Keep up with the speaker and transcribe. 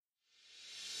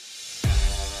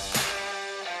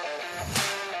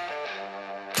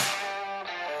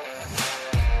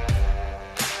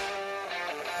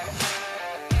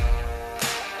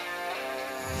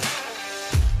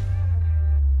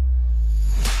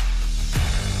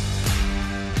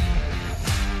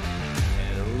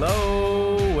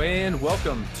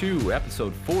welcome to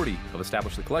episode 40 of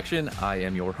Establish the Collection. I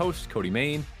am your host, Cody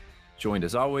Main, joined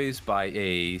as always by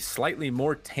a slightly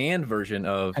more tanned version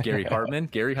of Gary Hartman.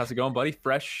 Gary, how's it going, buddy?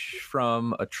 Fresh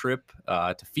from a trip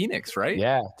to Phoenix, right?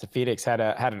 Yeah, to Phoenix. Had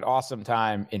an awesome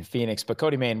time in Phoenix. But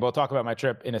Cody Main, we'll talk about my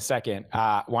trip in a second.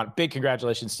 Want big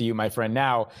congratulations to you, my friend.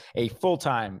 Now a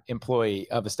full-time employee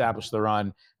of Establish the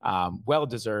Run,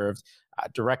 well-deserved.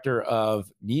 Director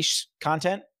of niche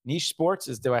content, niche sports.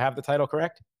 Do I have the title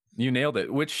correct? You nailed it,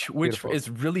 which Beautiful. is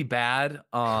really bad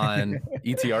on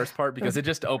ETR's part because it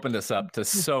just opened us up to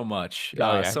so much,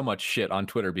 so much shit on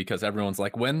Twitter because everyone's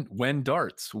like, when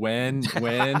darts, when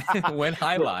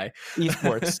highlight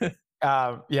esports.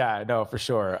 Yeah, no, for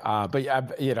sure. But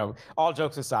yeah, all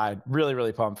jokes aside, really,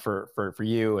 really pumped for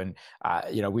you. And,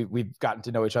 we've gotten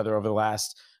to know each other over the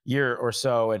last year or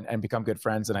so and become good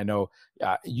friends. And I know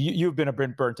you've been a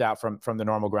bit burnt out from the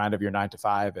normal grind of your 9 to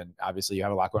 5. And obviously you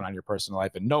have a lot going on in your personal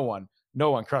life, and no one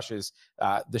crushes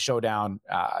the showdown,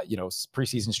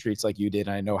 preseason streets like you did.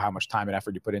 And I know how much time and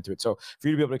effort you put into it. So for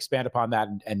you to be able to expand upon that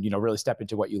and really step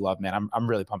into what you love, man, I'm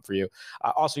really pumped for you.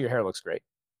 Also, your hair looks great.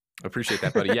 Appreciate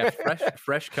that, buddy. Yeah,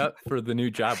 fresh cut for the new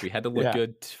job. We had to look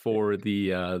good for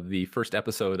the first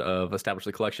episode of Establish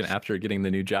the Collection after getting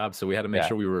the new job, so we had to make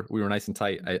sure we were nice and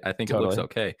tight. I think totally. It looks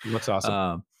okay. It looks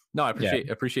awesome. No, I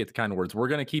appreciate the kind words. We're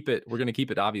gonna keep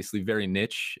it obviously very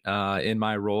niche. In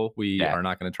my role, we are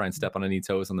not going to try and step on any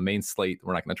toes on the main slate.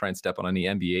 We're not going to try and step on any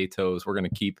NBA toes. We're going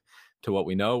to keep to what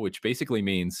we know, which basically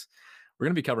means we're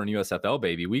going to be covering USFL,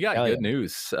 baby. We got good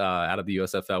news out of the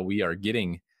USFL. We are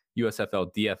getting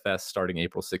USFL DFS starting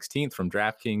April 16th from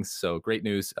DraftKings. So great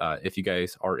news. If you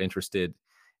guys are interested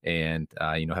and,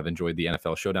 have enjoyed the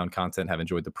NFL Showdown content, have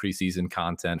enjoyed the preseason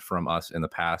content from us in the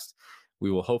past,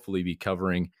 we will hopefully be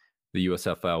covering the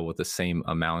USFL with the same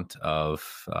amount of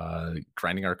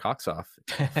grinding our cocks off,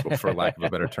 for lack of a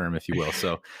better term, if you will.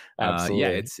 So,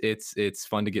 it's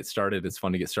fun to get started. It's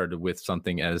fun to get started with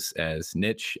something as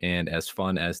niche and as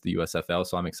fun as the USFL.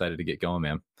 So I'm excited to get going,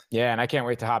 man. Yeah, and I can't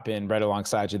wait to hop in right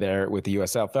alongside you there with the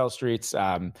USFL streets.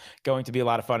 Going to be a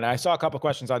lot of fun. And I saw a couple of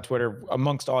questions on Twitter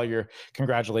amongst all your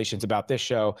congratulations about this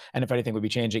show, and if anything would be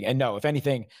changing. And no, if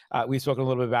anything, we've spoken a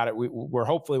little bit about it. We're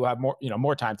hopefully we'll have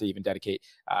more time to even dedicate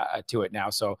to it now.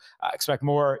 So expect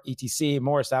more ETC,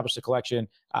 more Establish the Collection,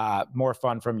 more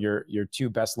fun from your two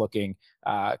best looking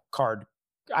card.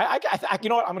 I you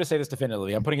know what? I'm going to say this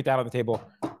definitively. I'm putting it down on the table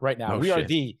right now. We are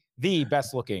the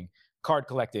best looking card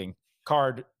collecting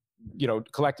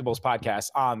collectibles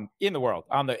podcast in the world,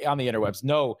 on the interwebs.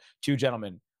 No two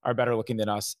gentlemen are better looking than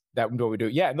us that do what we do.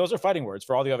 Yeah, and those are fighting words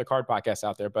for all the other card podcasts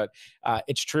out there, but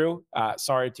it's true.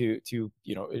 Sorry to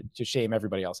shame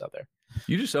everybody else out there.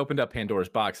 You just opened up Pandora's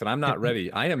box, and I'm not ready.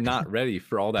 I am not ready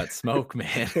for all that smoke,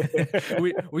 man.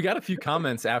 we got a few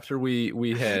comments after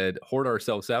we had hoard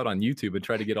ourselves out on YouTube and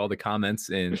try to get all the comments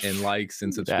and likes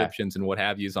and subscriptions and what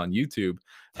have yous on YouTube.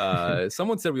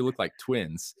 Someone said we look like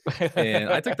twins, and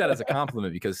I took that as a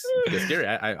compliment because Gary,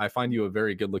 I find you a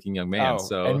very good looking young man.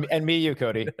 And me, you,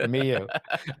 Cody, and me, you.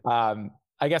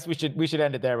 I guess we should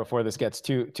end it there before this gets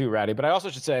too rowdy. But I also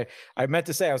should say, I meant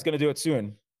to say I was going to do it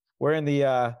soon. We're in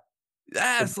the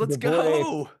let's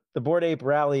go. The Bored Ape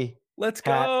Rally. Let's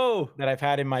go. That I've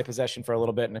had in my possession for a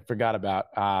little bit and I forgot about.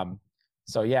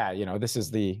 So yeah, this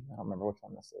is I don't remember which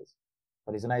one this is,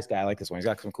 but he's a nice guy. I like this one. He's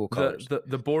got some cool colors.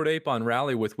 The Bored Ape on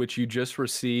Rally with which you just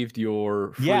received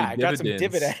your free I got some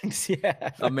dividends. Yeah,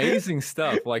 amazing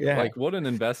stuff. Like what an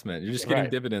investment. You're just getting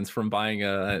dividends from buying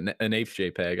an ape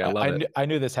JPEG. I love it. I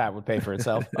knew this hat would pay for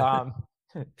itself.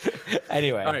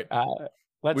 Anyway, all right.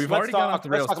 We've already gone off the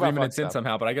rails 3 minutes in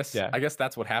somehow, but I guess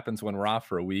that's what happens when we're off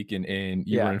for a week and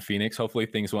you were in Phoenix. Hopefully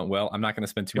things went well. I'm not going to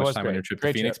spend too much time on your trip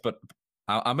to Phoenix, but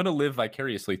I'm going to live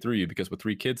vicariously through you because with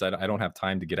 3 kids, I don't have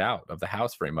time to get out of the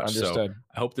house very much. Understood. So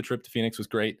I hope the trip to Phoenix was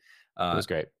great. It was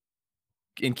great.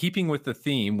 In keeping with the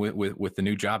theme, with the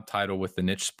new job title, with the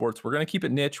niche sports, we're going to keep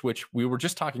it niche, which we were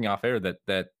just talking off air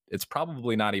that it's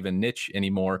probably not even niche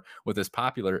anymore with as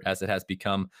popular as it has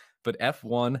become. But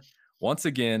F1, once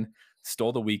again,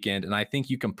 stole the weekend, and I think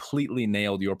you completely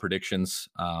nailed your predictions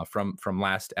from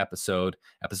last episode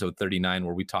 39,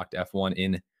 where we talked F1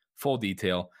 in full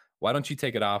detail. Why don't you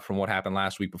take it off from what happened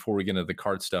last week before we get into the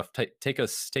card stuff? Take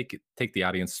the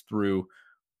audience through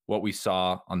what we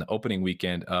saw on the opening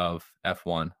weekend of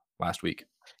F1 last week.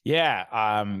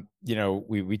 Yeah,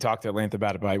 we talked at length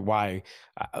about why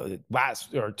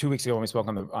last or 2 weeks ago when we spoke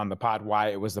on the pod why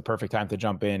it was the perfect time to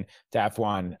jump in to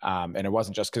F1, and it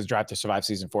wasn't just because Drive to Survive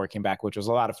season 4 came back, which was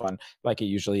a lot of fun, like it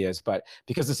usually is, but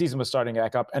because the season was starting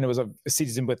back up, and it was a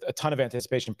season with a ton of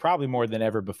anticipation, probably more than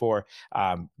ever before,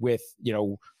 with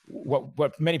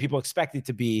what many people expected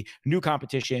to be new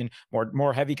competition,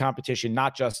 more heavy competition,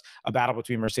 not just a battle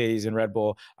between Mercedes and Red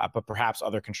Bull, but perhaps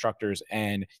other constructors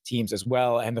and teams as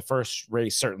well. And the first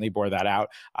race certainly bore that out.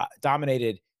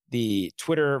 Dominated the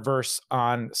Twitterverse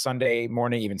on Sunday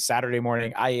morning, even Saturday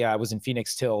morning. I was in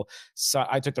Phoenix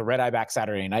I took the red eye back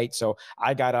Saturday night. So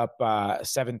I got up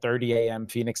 7:30 a.m.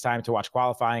 Phoenix time to watch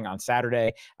qualifying on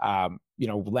Saturday,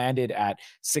 landed at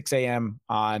 6 a.m.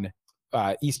 on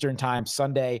Eastern time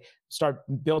Sunday.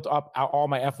 Built up all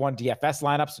my F1 DFS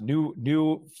lineups,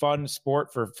 new fun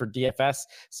sport for DFS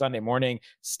Sunday morning.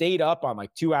 Stayed up on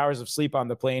like 2 hours of sleep on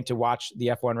the plane to watch the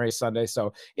F1 race Sunday.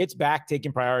 So it's back,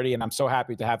 taking priority, and I'm so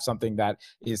happy to have something that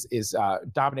is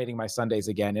dominating my Sundays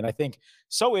again. And I think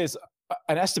so is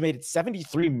an estimated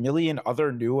 73 million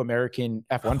other new American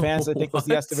F1 fans. I think was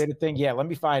the estimated thing. Yeah, let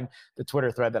me find the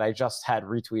Twitter thread that I just had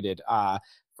retweeted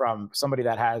from somebody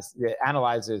that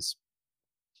analyzes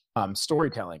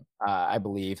storytelling, I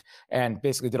believe, and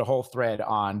basically did a whole thread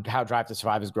on how Drive to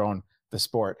Survive has grown the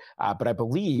sport. But I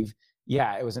believe,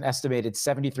 it was an estimated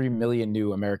 73 million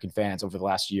new American fans over the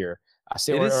last year, or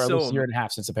at least year and a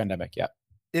half since the pandemic. Yeah.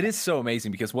 It is so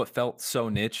amazing because what felt so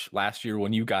niche last year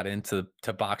when you got into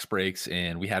box breaks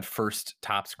and we had first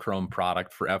Topps Chrome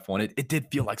product for F1, it did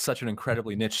feel like such an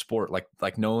incredibly niche sport.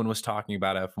 Like no one was talking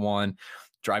about F1.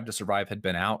 Drive to Survive had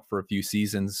been out for a few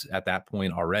seasons at that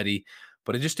point already,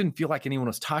 but it just didn't feel like anyone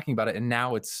was talking about it. And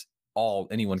now it's all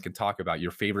anyone can talk about.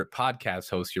 Your favorite podcast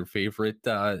hosts, your favorite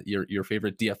your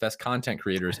favorite DFS content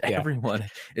creators, everyone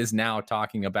is now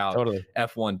talking about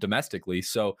F1 domestically.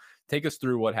 So take us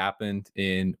through what happened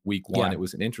in week one. Yeah. It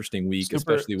was an interesting week,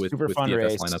 especially with DFS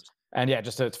race. Lineups. And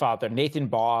just to follow up there, Nathan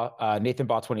Baugh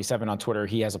 27 on Twitter,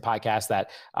 he has a podcast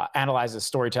that analyzes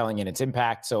storytelling and its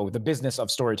impact. So the business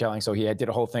of storytelling. So he did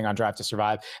a whole thing on Drive to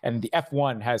Survive. And the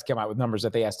F1 has come out with numbers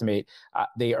that they estimate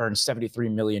they earned 73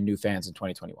 million new fans in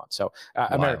 2021. So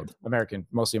mostly American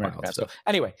fans. So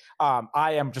anyway,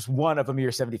 I am just one of a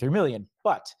mere 73 million,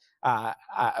 but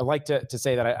I like to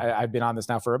say that I've been on this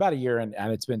now for about a year, and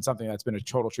it's been something that's been a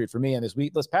total treat for me. And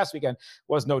this past weekend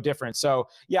was no different. So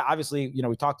yeah, obviously,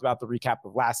 we talked about the recap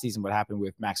of last season, what happened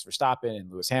with Max Verstappen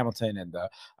and Lewis Hamilton and the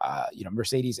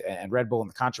Mercedes and Red Bull and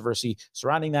the controversy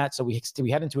surrounding that. So we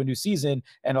head into a new season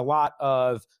and a lot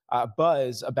of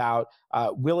buzz about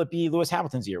will it be Lewis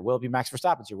Hamilton's year? Will it be Max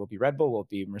Verstappen's year? Will it be Red Bull? Will it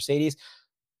be Mercedes?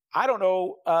 I don't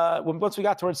know. Once we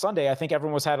got towards Sunday, I think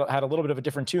everyone had a little bit of a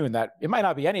different tune, that it might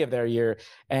not be any of their year,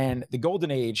 and the golden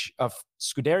age of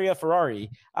Scuderia Ferrari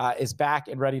is back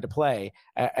and ready to play,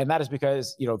 and that is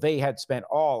because they had spent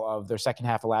all of their second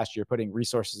half of last year putting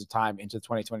resources and time into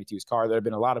 2022's car. There had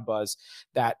been a lot of buzz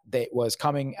that was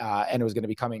coming, and it was going to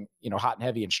be coming, hot and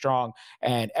heavy and strong,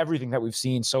 and everything that we've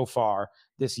seen so far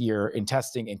this year in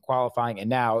testing and qualifying, and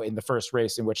now in the first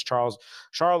race in which Charles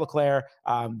Leclerc,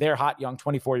 their hot young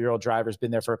 24-year-old driver, has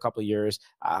been there for a couple of years,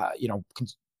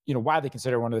 widely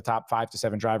considered one of the top 5 to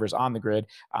 7 drivers on the grid,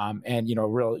 and a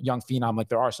real young phenom, like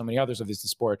there are so many others of this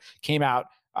sport, came out,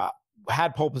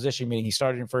 had pole position, meaning he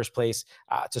started in first place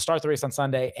to start the race on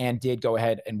Sunday, and did go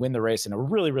ahead and win the race in a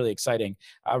really, really exciting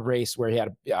race where he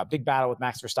had a big battle with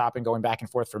Max Verstappen, going back and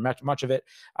forth for much of it.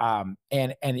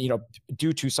 And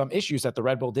due to some issues that the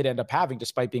Red Bull did end up having,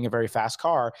 despite being a very fast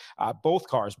car, both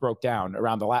cars broke down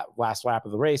around the last lap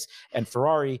of the race, and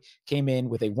Ferrari came in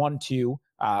with a 1-2,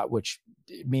 which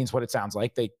means what it sounds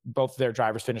like. Both their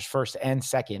drivers finished first and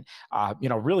second,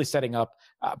 really setting up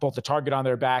both the target on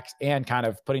their backs and kind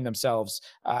of putting themselves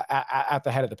at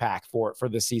the head of the pack for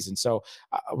this season. So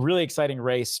a really exciting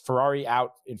race. Ferrari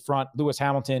out in front. Lewis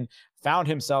Hamilton found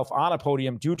himself on a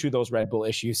podium due to those Red Bull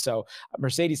issues. So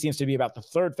Mercedes seems to be about the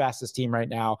third fastest team right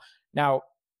now. Now,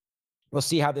 we'll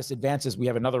see how this advances. We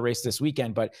have another race this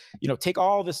weekend, but take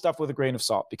all this stuff with a grain of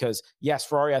salt, because yes,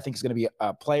 Ferrari, I think, is going to be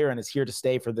a player and is here to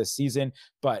stay for this season.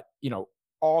 But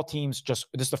all teams this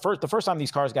is the first time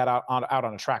these cars got out on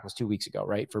a track was 2 weeks ago,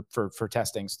 right? For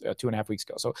testings 2.5 weeks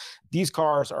ago. So these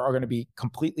cars are going to be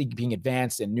completely being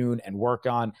advanced and tuned and worked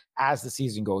on as the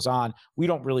season goes on. We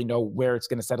don't really know where it's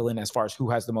going to settle in as far as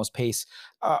who has the most pace.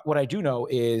 What I do know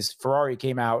is Ferrari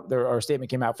came out, or a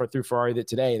statement came out through Ferrari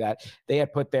today that they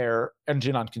had put their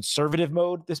engine on conservative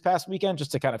mode this past weekend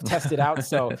just to kind of test it out.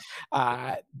 So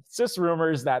it's just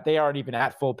rumors that they aren't even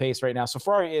at full pace right now. So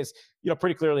Ferrari is,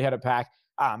 pretty clearly ahead of pack.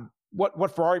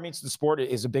 What Ferrari means to the sport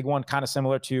is a big one, kind of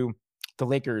similar to the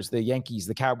Lakers, the Yankees,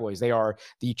 the Cowboys. They are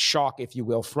the chalk, if you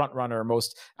will, front runner,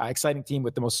 most exciting team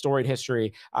with the most storied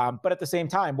history. But at the same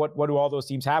time, what do all those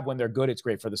teams have when they're good? It's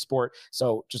great for the sport.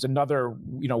 So just another,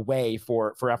 way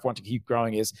for F1 to keep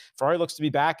growing is Ferrari looks to be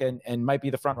back and might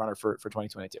be the front runner for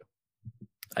 2022.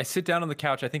 I sit down on the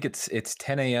couch. I think it's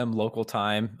 10 a.m. local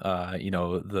time.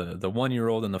 The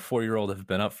 1-year-old and the 4-year-old have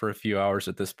been up for a few hours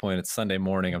at this point. It's Sunday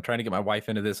morning. I'm trying to get my wife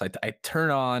into this. I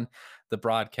turn on the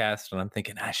broadcast and I'm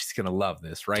thinking, she's gonna love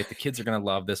this, right? The kids are gonna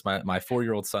love this. My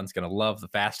 4-year-old son's gonna love the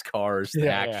fast cars, the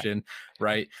action,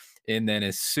 right? And then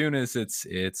as soon as it's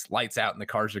lights out and the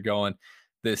cars are going,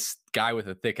 this guy with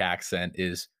a thick accent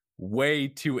is way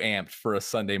too amped for a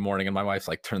Sunday morning. And my wife's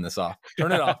like, turn this off,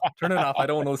 turn it off, turn it off. I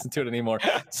don't want to listen to it anymore.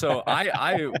 So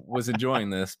I was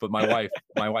enjoying this, but my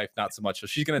wife, not so much. So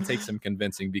she's going to take some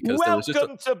convincing because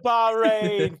welcome to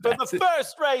Bahrain for the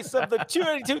first race of the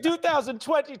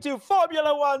 2022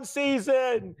 Formula One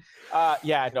season.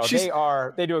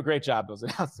 They do a great job, those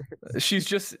announcers. She's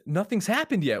just, nothing's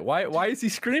happened yet. Why is he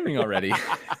screaming already?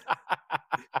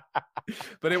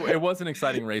 But it was an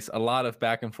exciting race. A lot of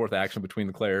back and forth action between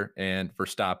Leclerc and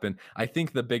Verstappen. I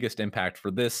think the biggest impact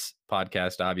for this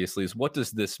podcast, obviously, is what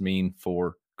does this mean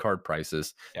for card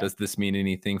prices? Yeah. Does this mean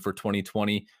anything for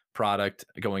 2020 product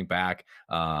going back?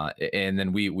 And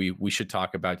then we should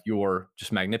talk about your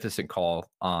just magnificent call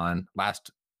on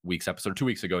last week's episode, 2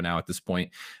 weeks ago now at this point,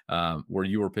 where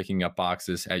you were picking up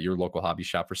boxes at your local hobby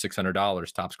shop for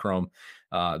 $600, Topps Chrome,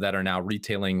 that are now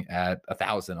retailing at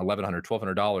 $1,000, $1,100,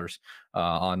 $1,200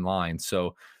 online.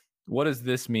 So what does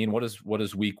this mean? What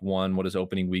does week one, what does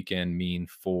opening weekend mean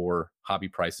for hobby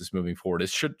prices moving forward?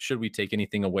 Should we take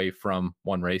anything away from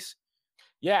one race?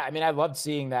 Yeah, I mean, I loved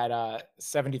seeing that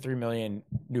 73 million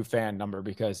new fan number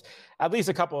because at least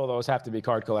a couple of those have to be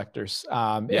card collectors.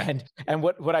 And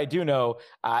what I do know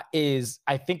is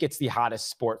I think it's the hottest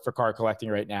sport for card collecting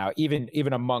right now, even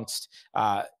amongst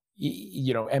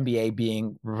NBA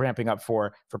being ramping up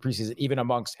for preseason, even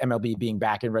amongst MLB being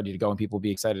back and ready to go and people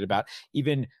be excited about,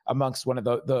 even amongst one of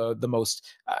the most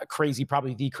crazy,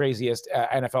 probably the craziest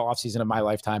NFL offseason of my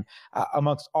lifetime.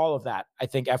 Amongst all of that, I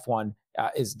think F1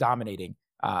 is dominating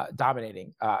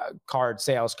card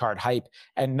sales, card hype,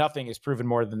 and nothing is proven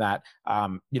more than that.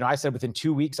 I said within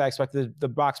 2 weeks, I expected the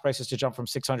box prices to jump from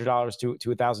 $600 to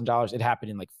 $1,000. It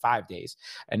happened in like 5 days.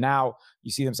 And now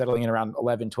you see them settling in around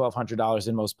 $1,100, $1,200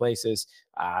 in most places.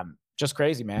 Just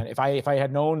crazy, man. If I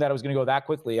had known that it was going to go that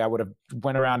quickly, I would have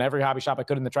went around every hobby shop I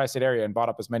could in the tri-state area and bought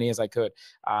up as many as I could.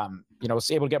 Was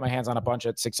able to get my hands on a bunch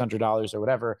at $600 or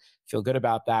whatever. Feel good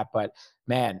about that. But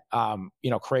man,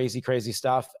 crazy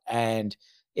stuff. And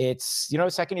it's,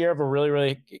 second year of a really,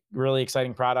 really, really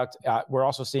exciting product. We're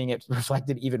also seeing it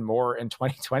reflected even more in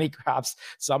 2020. Crops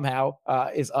somehow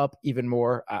is up even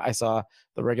more. I saw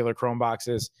the regular Chrome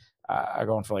boxes are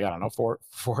going for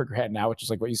 $4 grand now, which is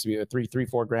like what used to be a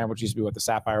 $3-4 grand, which used to be what the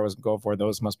Sapphire was going for.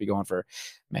 Those must be going for,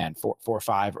 man, 4 or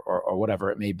 5 or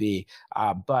whatever it may be.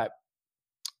 But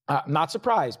not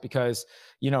surprised because,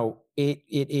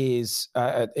 it's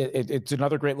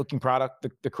another great looking product.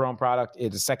 The Chrome product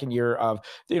is the second year of,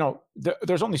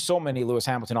 there's only so many Lewis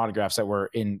Hamilton autographs that were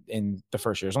in the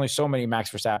first year. There's only so many Max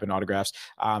Verstappen autographs.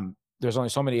 There's only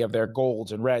so many of their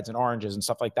golds and reds and oranges and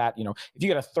stuff like that. If you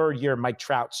get a third year Mike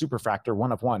Trout Superfractor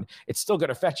 1 of 1, it's still going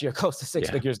to fetch you close to six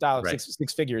figures,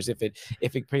 six figures if it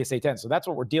pays say 10. So that's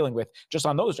what we're dealing with just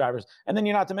on those drivers. And then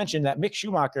you're not to mention that Mick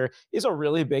Schumacher is a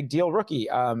really big deal rookie.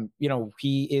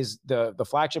 He is the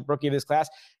flagship rookie of this class.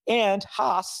 And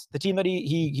Haas, the team that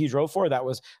he drove for,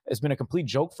 has been a complete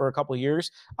joke for a couple of years,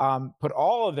 put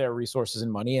all of their resources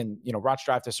and money, and watch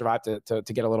Drive to Survive to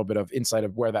get a little bit of insight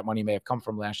of where that money may have come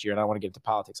from last year. And I don't want to get into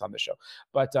politics on this show,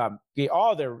 but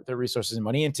all their resources and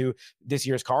money into this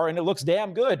year's car, and it looks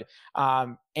damn good.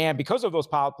 And because of those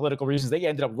political reasons, they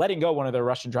ended up letting go one of their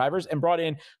Russian drivers and brought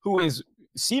in who is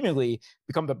seemingly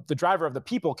become the driver of the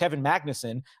people, Kevin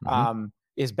Magnussen. Mm-hmm.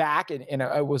 Is back and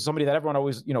it was somebody that everyone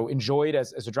always enjoyed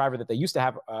as a driver that they used to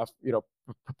have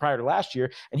prior to last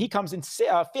year, and he comes in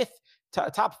fifth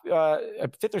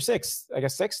or sixth, I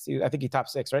guess sixth. I think he top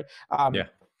 6, right?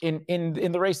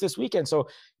 In the race this weekend. So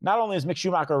not only is Mick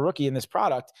Schumacher a rookie in this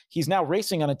product, he's now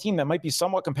racing on a team that might be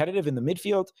somewhat competitive in the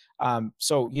midfield.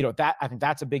 That I think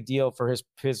that's a big deal for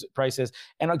his prices.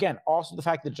 And again, also the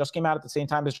fact that it just came out at the same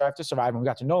time as Drive to Survive, and we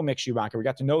got to know Mick Schumacher, we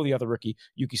got to know the other rookie,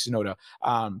 Yuki Tsunoda.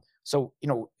 So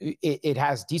it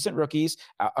has decent rookies,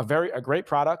 a great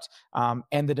product,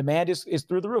 and the demand is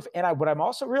through the roof. And what I'm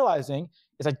also realizing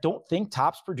is I don't think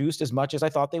Topps produced as much as I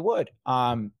thought they would.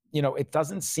 It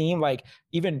doesn't seem like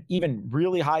even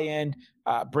really high end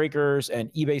breakers and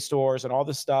eBay stores and all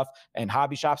this stuff and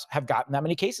hobby shops have gotten that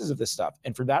many cases of this stuff.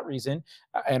 And for that reason,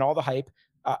 and all the hype,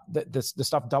 the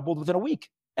stuff doubled within a week.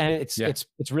 And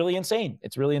it's really insane.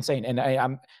 It's really insane. And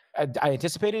I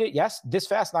anticipated it. Yes, this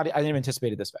fast. I didn't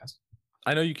anticipate it this fast.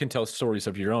 I know you can tell stories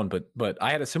of your own, but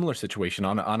I had a similar situation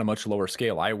on a much lower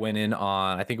scale. I went in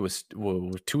on, I think it was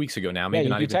 2 weeks ago now, maybe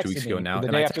not even 2 weeks ago now.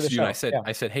 And I texted you and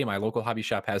I said, hey, my local hobby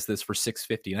shop has this for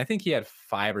 $650. And I think he had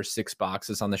 5 or 6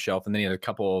 boxes on the shelf. And then he had a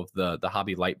couple of the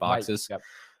hobby light boxes.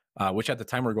 Which at the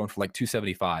time were going for like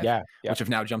 $275, which have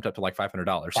now jumped up to like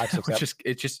 $500, which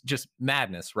it's just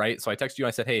madness, right? So I texted you,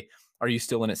 I said, hey, are you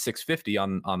still in at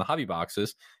 $650 on the hobby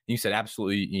boxes? And you said,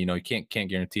 absolutely. You can't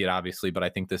guarantee it, obviously, but I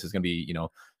think this is going to be,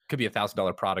 could be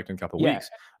 $1,000 product in a couple weeks.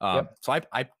 So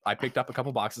I picked up a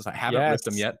couple boxes. I haven't ripped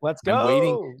them yet. Let's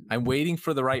go. I'm waiting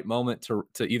for the right moment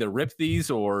to either rip these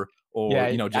or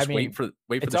wait for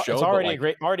the show. It's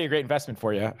already a great investment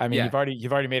for you. I mean,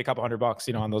 you've already made a couple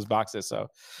 $100, on those boxes. So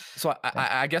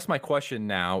I guess my question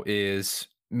now is,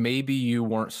 maybe you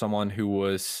weren't someone who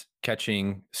was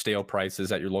catching stale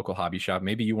prices at your local hobby shop.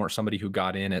 Maybe you weren't somebody who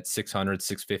got in at $600,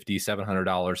 $650,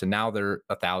 $700, and now they're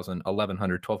 $1,000,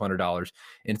 $1,100, $1,200,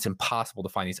 and it's impossible to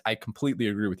find these. I completely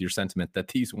agree with your sentiment that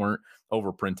these weren't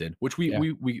overprinted, which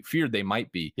we feared they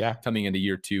might be coming into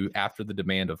year 2 after the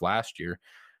demand of last year.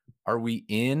 Are we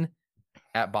in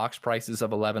at box prices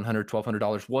of $1,100,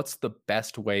 $1,200? What's the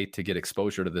best way to get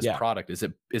exposure to this product? Is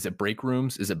it break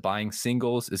rooms? Is it buying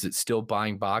singles? Is it still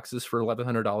buying boxes for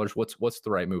 $1,100? What's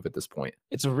the right move at this point?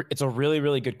 It's a really,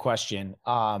 really good question.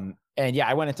 And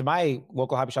I went into my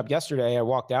local hobby shop yesterday. I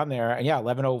walked down there and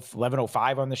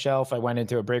 $1,105 on the shelf. I went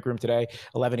into a break room today,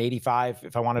 $1,185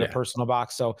 if I wanted a personal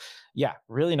box. So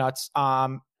really nuts.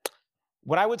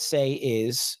 What I would say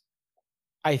is,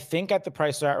 I think at the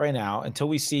price they're at right now, until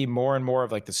we see more and more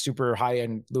of like the super high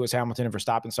end Lewis Hamilton and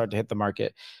Verstappen start to hit the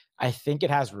market, I think it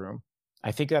has room.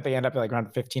 I think that they end up at like around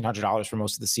 $1,500 for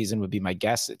most of the season would be my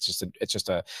guess. It's just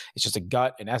a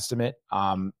gut, an estimate.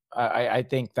 I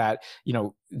think that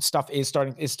stuff is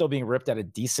still being ripped at a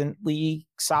decently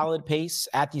solid pace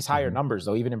at these higher numbers,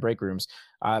 though, even in break rooms.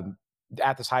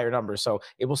 At this higher number, so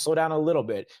it will slow down a little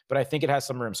bit, but I think it has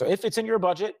some room. So if it's in your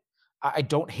budget, I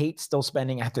don't hate still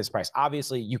spending at this price.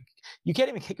 Obviously, you can't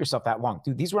even kick yourself that long.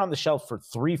 Dude, these were on the shelf for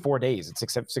 3-4 days at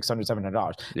 $600,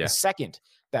 $700. The second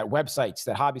that websites,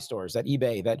 that hobby stores, that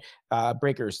eBay, that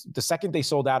breakers, the second they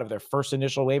sold out of their first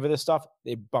initial wave of this stuff,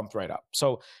 they bumped right up.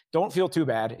 So don't feel too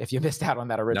bad if you missed out on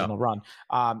that original run.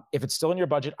 If it's still in your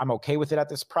budget, I'm okay with it at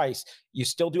this price. You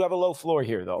still do have a low floor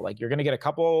here, though. Like, you're going to get a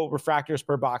couple refractors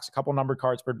per box, a couple numbered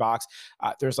cards per box.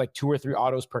 There's like 2 or 3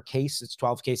 autos per case. It's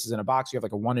 12 cases in a box. You have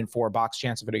like a 1 in 4 box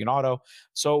chance of hitting an auto.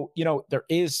 So, there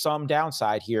is some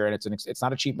downside here, and it's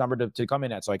not a cheap number to come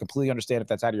in at. So I completely understand if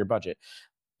that's out of your budget.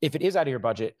 If it is out of your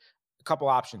budget, a couple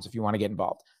options if you want to get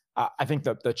involved. I think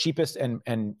the cheapest and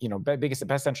the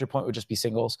best entry point would just be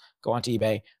singles. Go onto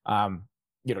eBay.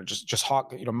 Just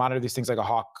hawk. Monitor these things like a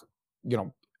hawk.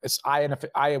 I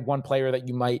have one player that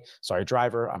you might,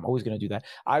 driver. I'm always going to do that.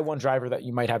 I have one driver that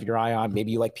you might have your eye on.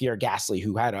 Maybe you like Pierre Gasly,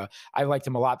 who I liked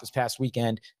him a lot this past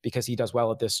weekend because he does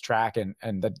well at this track and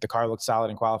the car looked solid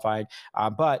and qualified.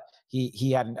 But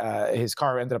he had his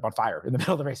car ended up on fire in the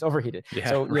middle of the race, overheated.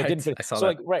 So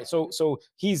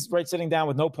he's sitting down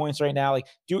with no points right now. Like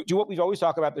do what we've always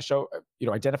talked about the show.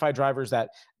 Identify drivers that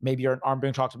maybe aren't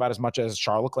being talked about as much as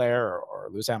Charles Leclerc or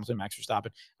Lewis Hamilton, Max Verstappen,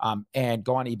 and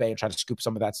go on eBay and try to scoop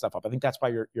some of that stuff up. I think that's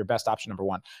probably your best option, number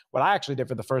one. What I actually did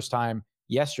for the first time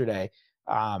yesterday,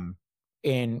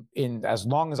 in as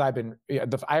long as I've been,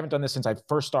 I haven't done this since I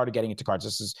first started getting into cards.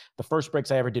 This is the first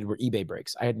breaks I ever did were eBay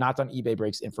breaks. I had not done eBay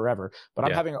breaks in forever, but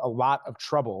I'm having a lot of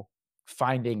trouble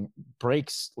finding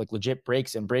breaks, like legit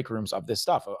breaks and break rooms of this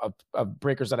stuff, of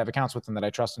breakers that I have accounts with and that I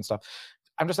trust and stuff.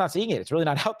 I'm just not seeing it. It's really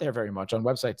not out there very much on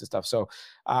websites and stuff. So,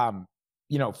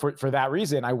 for that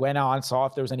reason, I went on, saw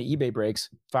if there was any eBay breaks,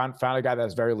 found a guy that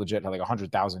was very legit, had like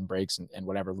 100,000 breaks and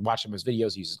whatever, watched him his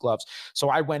videos, uses gloves. So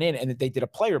I went in and they did a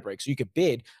player break. So you could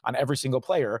bid on every single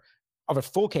player of a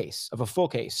full case.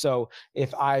 So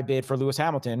if I bid for Lewis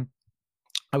Hamilton,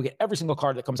 I would get every single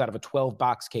card that comes out of a 12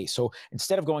 box case. So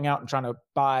instead of going out and trying to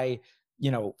buy,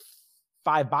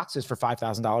 5 boxes for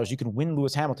 $5,000, you can win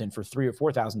Lewis Hamilton for $3,000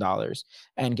 or $4,000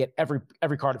 and get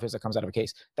every card of his that comes out of a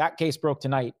case. That case broke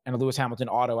tonight, and a Lewis Hamilton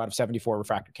auto out of 74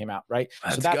 refractor came out, right?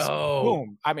 Let's so that's go.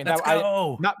 boom. I mean, Let's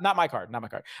go. Not my card.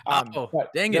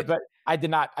 Dang it. But I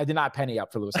did not penny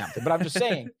up for Lewis Hamilton. But I'm just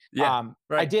saying, right.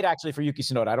 I did actually for Yuki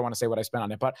Tsunoda. I don't want to say what I spent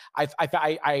on it, but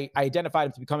I identified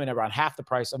him to be coming around half the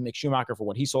price of Mick Schumacher for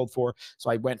what he sold for.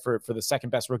 So I went for the second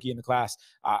best rookie in the class.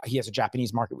 He has a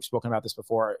Japanese market. We've spoken about this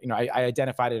before. I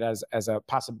identified it as a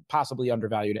possibly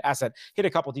undervalued asset. Hit a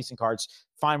couple decent cards.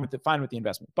 Fine with the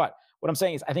investment. But what I'm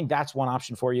saying is, I think that's one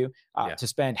option for you to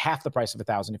spend half the price of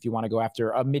 $1,000 if you want to go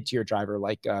after a mid-tier driver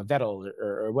like Vettel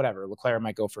or whatever. Leclerc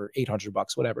might go for $800,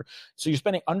 whatever. So you're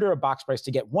spending under a box price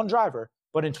to get one driver,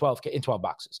 but in 12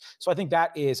 boxes. So I think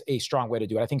that is a strong way to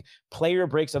do it. I think player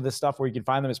breaks of this stuff where you can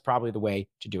find them is probably the way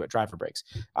to do it. Driver breaks.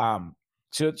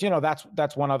 So,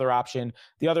 that's one other option.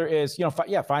 The other is,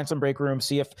 find some break room,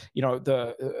 see if,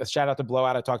 the shout out to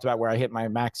Blowout I talked about where I hit my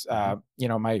max,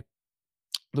 my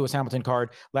Lewis Hamilton card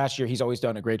last year. He's always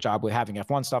done a great job with having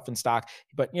F1 stuff in stock,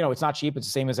 but it's not cheap. It's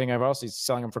the same as anyone else. He's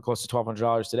selling them for close to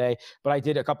 $1,200 today. But I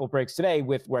did a couple of breaks today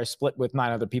where I split with 9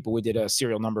 other people. We did a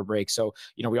serial number break. So,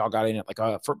 we all got in at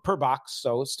per box.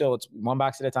 So still it's one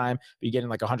box at a time, but you get in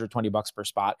like $120 per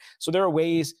spot. So there are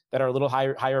ways that are a little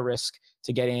higher risk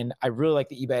to get in. I really like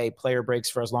the eBay player breaks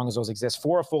for as long as those exist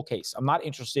for a full case. I'm not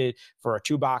interested for a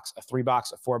 2-box, a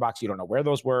 3-box, a 4-box. You don't know where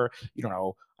those were. You don't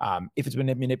know if it's been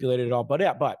manipulated at all.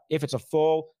 But if it's a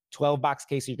full 12-box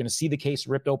case, you're going to see the case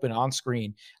ripped open on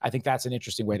screen. I think that's an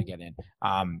interesting way to get in.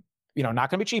 Not going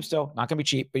to be cheap still, not going to be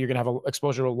cheap, but you're going to have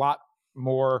exposure to a lot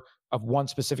more of one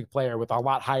specific player with a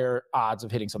lot higher odds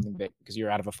of hitting something big because you're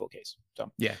out of a full case.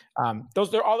 So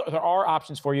there are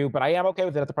options for you, but I am okay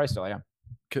with it at the price still. I am.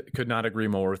 Could not agree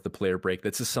more with the player break.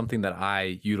 This is something that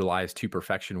I utilize to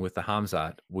perfection with the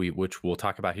Hamzat, which we'll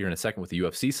talk about here in a second with the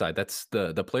UFC side. That's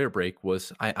the player break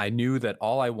was, I knew that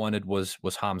all I wanted was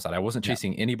Hamzat. I wasn't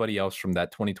chasing anybody else from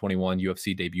that 2021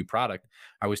 UFC debut product.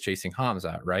 I was chasing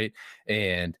Hamzat, right?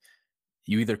 And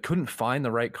you either couldn't find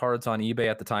the right cards on eBay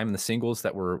at the time in the singles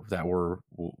that were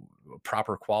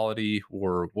proper quality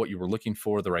or what you were looking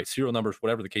for, the right serial numbers,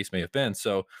 whatever the case may have been.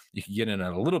 So you could get in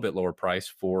at a little bit lower price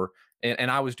for,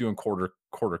 and I was doing quarter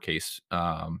case.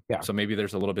 So maybe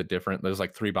there's a little bit different. There's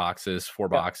like 3 boxes, 4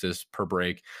 boxes per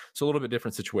break. So a little bit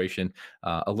different situation,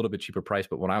 a little bit cheaper price.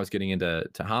 But when I was getting into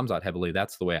Hamzat heavily,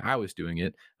 that's the way I was doing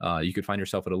it. You could find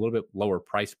yourself at a little bit lower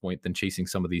price point than chasing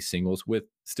some of these singles with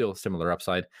still similar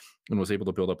upside, and was able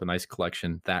to build up a nice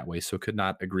collection that way. So could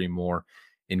not agree more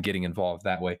in getting involved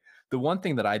that way. The one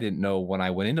thing that I didn't know when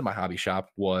I went into my hobby shop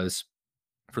was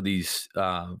for these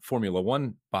Formula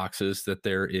One boxes that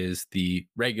there is the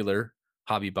regular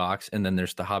hobby box and then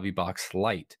there's the hobby box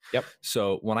light. Yep.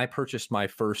 So when I purchased my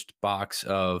first box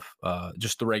of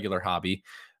just the regular hobby,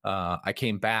 I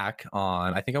came back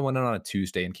on, I think I went in on a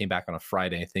Tuesday and came back on a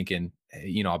Friday thinking,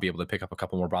 I'll be able to pick up a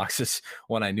couple more boxes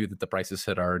when I knew that the prices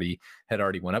had already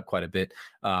went up quite a bit.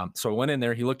 So I went in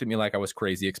there. He looked at me like I was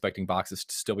crazy, expecting boxes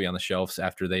to still be on the shelves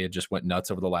after they had just went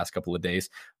nuts over the last couple of days.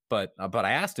 But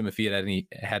I asked him if he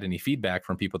had any feedback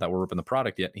from people that were ripping the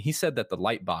product yet. And he said that the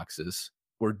light boxes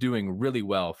were doing really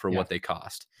well for what they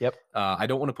cost. Yep. I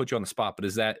don't want to put you on the spot, but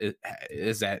is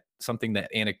that something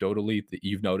that anecdotally that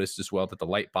you've noticed as well, that the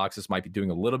light boxes might be doing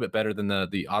a little bit better than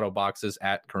the auto boxes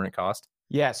at current cost?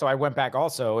 Yeah. So I went back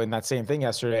also in that same thing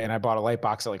yesterday and I bought a light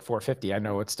box at like $450. I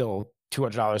know it's still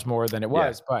 $200 more than it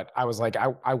was, but I was like, I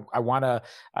want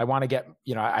to get,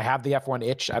 I have the F1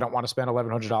 itch. I don't want to spend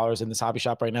 $1,100 in this hobby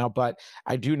shop right now, but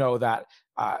I do know that,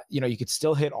 you could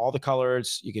still hit all the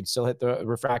colors. You can still hit the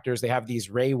refractors. They have these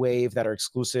Ray Wave that are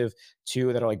exclusive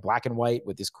that are like black and white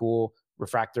with this cool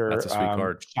refractor. That's a sweet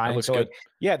card. That looks good.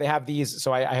 They have these.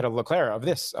 So I had a Leclerc of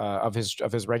this, of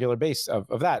his regular base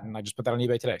of that. And I just put that on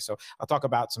eBay today. So I'll talk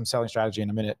about some selling strategy in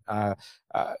a minute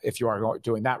if you are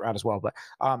doing that route as well. But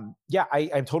I'm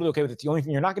totally okay with it. The only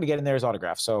thing you're not going to get in there is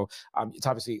autographs. So it's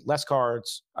obviously less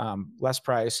cards, less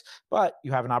price, but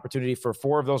you have an opportunity for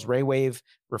 4 of those Ray Wave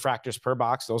refractors per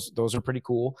box. Those are pretty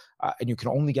cool. And you can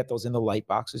only get those in the light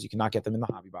boxes. You cannot get them in the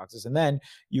hobby boxes. And then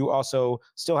you also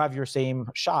still have your same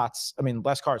shots. I mean,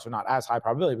 less cards, so not as high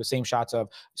probability, but same shots of,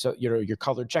 so your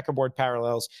colored checkerboard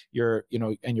parallels,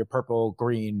 and your purple,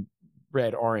 green,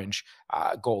 red, orange,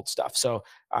 gold stuff. So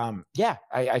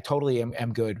I totally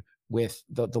am good with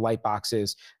the light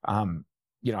boxes.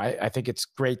 I think it's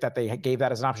great that they gave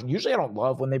that as an option. Usually I don't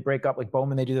love when they break up, like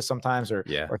Bowman, they do this sometimes, or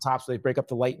Topps, they break up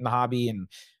the light in the hobby. And,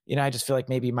 I just feel like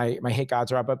maybe my hit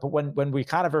odds are up, but when we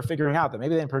kind of are figuring out that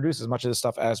maybe they didn't produce as much of this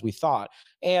stuff as we thought,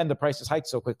 and the price is hiked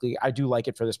so quickly, I do like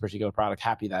it for this particular product.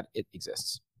 Happy that it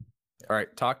exists. All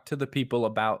right, talk to the people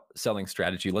about selling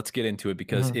strategy. Let's get into it,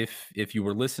 because if you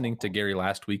were listening to Gary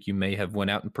last week, you may have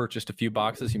went out and purchased a few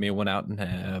boxes. You may have went out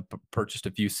and purchased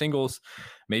a few singles.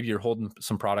 Maybe you're holding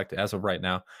some product as of right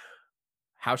now.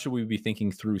 How should we be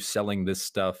thinking through selling this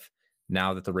stuff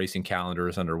now that the racing calendar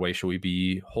is underway? Should we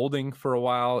be holding for a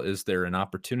while? Is there an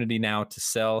opportunity now to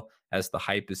sell as the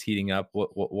hype is heating up?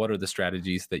 What are the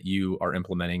strategies that you are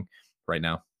implementing right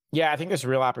now? Yeah, I think there's a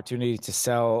real opportunity to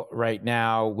sell right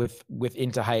now with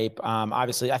Into Hype.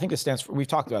 Obviously, I think this stands for, we've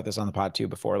talked about this on the pod too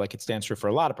before, like it stands true for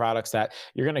a lot of products, that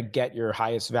you're going to get your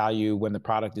highest value when the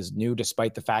product is new,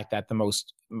 despite the fact that the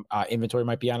most inventory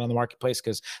might be on the marketplace,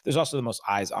 because there's also the most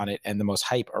eyes on it and the most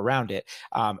hype around it.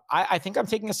 I think I'm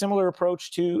taking a similar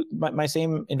approach to my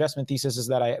same investment thesis is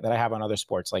that I have on other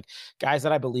sports, like guys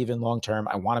that I believe in long term.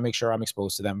 I want to make sure I'm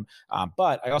exposed to them,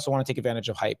 but I also want to take advantage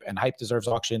of hype, and hype deserves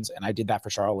auctions. And I did that for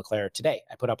Charles Leclerc today.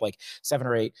 I put up like 7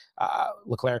 or 8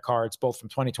 Leclerc cards, both from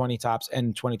 2020 Topps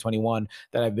and 2021,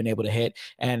 that I've been able to hit.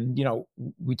 And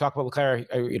we talk about Leclerc.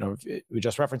 We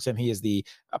just referenced him. He is the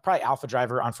probably alpha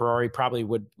driver on Ferrari. Probably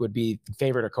would be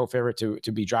favorite or co-favorite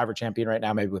to be driver champion right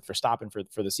now, maybe with Verstappen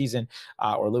for the season,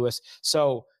 or Lewis.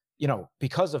 So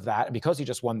because of that, and because he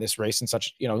just won this race in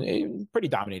such, pretty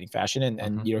dominating fashion,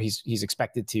 and he's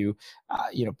expected to,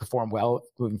 perform well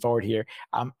moving forward here.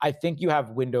 I think you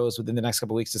have windows within the next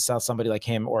couple of weeks to sell somebody like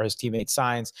him or his teammate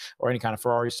Sainz or any kind of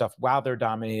Ferrari stuff while they're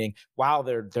dominating, while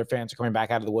their fans are coming back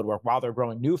out of the woodwork, while they're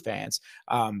growing new fans.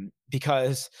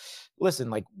 Because listen,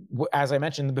 like as I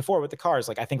mentioned before with the cars,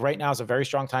 like I think right now is a very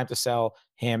strong time to sell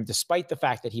him, despite the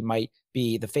fact that he might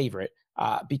be the favorite,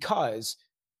 because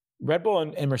Red Bull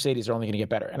and Mercedes are only going to get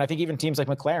better. And I think even teams like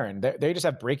McLaren, they just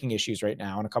have braking issues right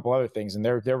now and a couple other things, and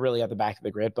they're really at the back of the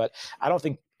grid. But I don't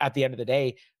think at the end of the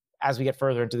day, as we get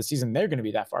further into the season, they're going to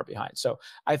be that far behind. So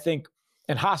I think,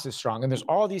 and Haas is strong, and there's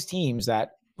all these teams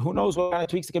that who knows what kind of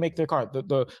tweaks they can make to their car.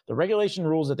 The regulation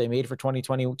rules that they made for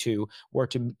 2022 were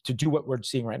to do what we're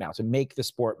seeing right now, to make the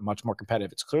sport much more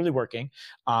competitive. It's clearly working.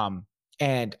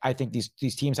 And I think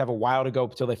these teams have a while to go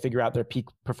until they figure out their peak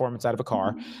performance out of a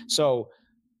car. So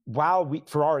while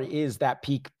Ferrari is that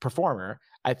peak performer,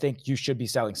 I think you should be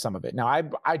selling some of it. Now,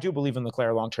 I do believe in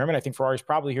Leclerc long term, and I think Ferrari's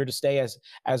probably here to stay as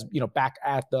back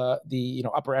at the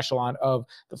upper echelon of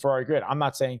the Ferrari grid. I'm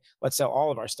not saying let's sell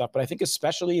all of our stuff, but I think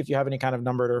especially if you have any kind of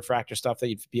numbered or refractor stuff that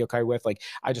you'd be okay with. Like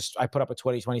I put up a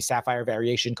 2020 Sapphire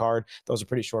variation card. Those are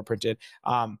pretty short printed.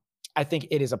 I think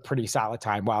it is a pretty solid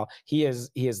time. While he is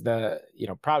the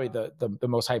probably the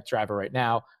most hyped driver right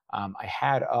now. I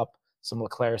had up some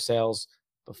Leclerc sales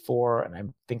before, and I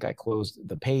think I closed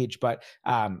the page, but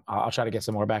I'll try to get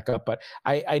some more back up. But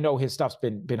I know his stuff's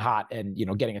been hot and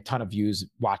getting a ton of views,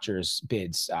 watchers,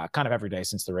 bids, kind of every day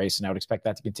since the race, and I would expect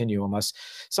that to continue unless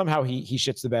somehow he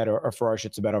shits the bed or Ferrari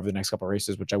shits the bed over the next couple of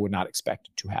races, which I would not expect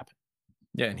to happen.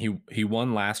 Yeah, and he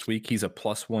won last week. He's a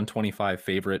plus 125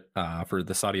 favorite for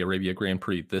the Saudi Arabia Grand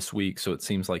Prix this week, so it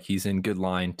seems like he's in good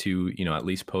line to at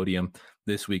least podium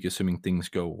this week, assuming things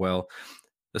go well.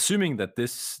 Assuming that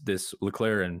this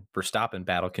Leclerc and Verstappen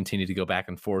battle continue to go back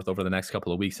and forth over the next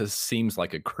couple of weeks, this seems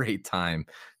like a great time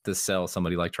to sell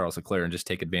somebody like Charles Leclerc and just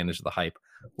take advantage of the hype,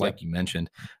 like you mentioned.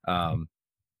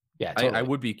 Yeah, totally. I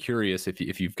would be curious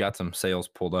if you've got some sales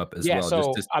pulled up as well,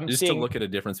 so just to look at a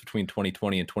difference between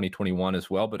 2020 and 2021 as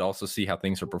well, but also see how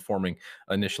things are performing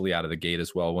initially out of the gate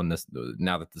as well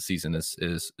now that the season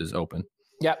is open.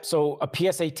 Yep. So a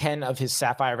PSA 10 of his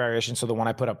Sapphire variation, so the one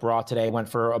I put up raw today, went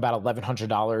for about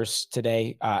 $1,100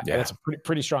 today. That's a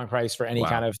pretty strong price for any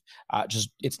kind of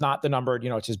it's not the numbered,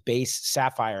 it's his base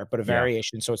Sapphire, but a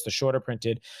variation. So it's the shorter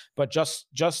printed, but just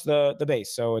the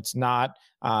base. So it's not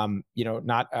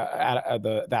not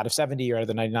that of 70 or out of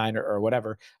the 99 or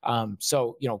whatever.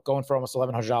 So going for almost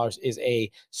 $1,100 is a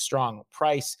strong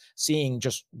price. Seeing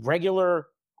just regular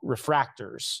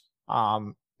refractors,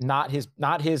 not his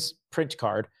print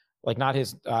card, like not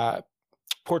his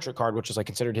portrait card, which is like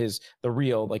considered the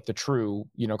real, like the true,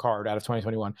 card out of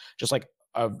 2021. Just like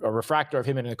a refractor of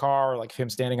him in the car, or like him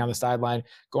standing on the sideline,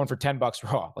 going for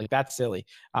 $10 raw. Like that's silly.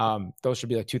 Those should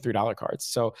be like $2-3 cards.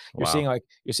 So you're seeing like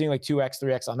 2x,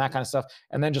 3x on that kind of stuff.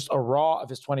 And then just a raw of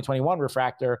his 2021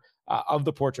 refractor of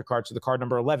the portrait card. So the card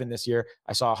number 11 this year,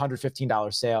 I saw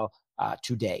 $115 sale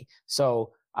today.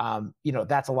 So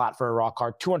that's a lot for a raw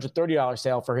card. $230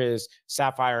 sale for his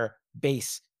Sapphire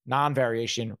base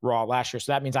non-variation raw last year.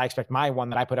 So that means I expect my one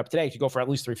that I put up today to go for at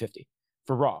least $350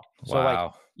 for raw.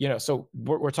 So so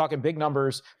we're talking big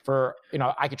numbers for,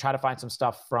 I could try to find some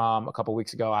stuff from a couple of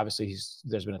weeks ago. Obviously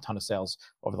there's been a ton of sales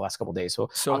over the last couple of days. So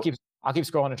I'll keep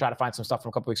scrolling and try to find some stuff from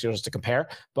a couple weeks ago just to compare.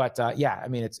 But yeah, I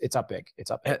mean, it's up big.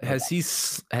 It's up big. Has he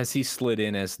slid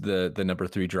in as the number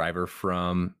 3 driver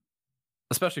from,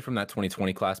 especially from that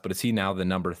 2020 class, but is he now the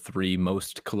number 3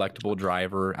 most collectible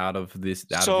driver out of these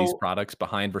products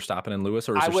behind Verstappen and Lewis,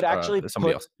 or is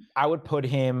somebody else? I would put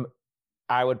him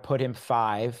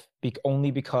 5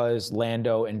 only because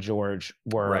Lando and George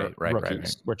were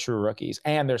rookies, were true rookies,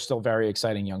 and they're still very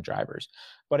exciting young drivers.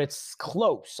 But it's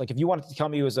close. Like if you wanted to tell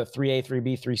me it was a 3A,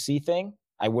 3B, 3C thing,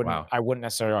 I wouldn't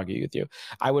necessarily argue with you.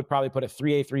 I would probably put a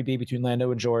 3A, 3B between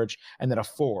Lando and George, and then a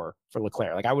 4 for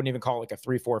Leclerc. Like I wouldn't even call it like a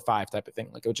 3, 4, 5 type of thing.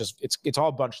 Like it's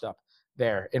all bunched up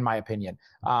there, in my opinion.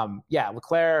 Yeah,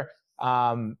 Leclerc.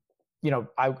 So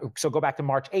go back to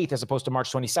March 8th as opposed to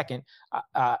March 22nd.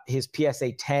 His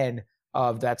PSA 10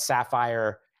 of that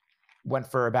Sapphire went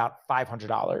for about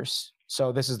 $500.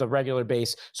 So this is the regular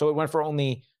base. So it went for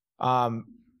only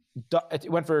it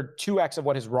went for 2x of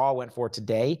what his raw went for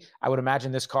today. I would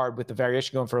imagine this card with the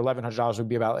variation going for $1,100 would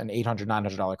be about an $800,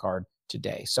 $900 card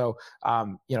today. So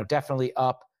definitely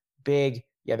up big.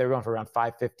 Yeah, they're going for around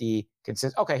 550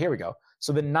 consistent. Okay, here we go.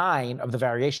 So the 9 of the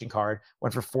variation card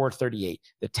went for $438.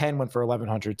 The 10 went for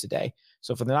 $1,100 today.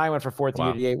 So for the 9 went for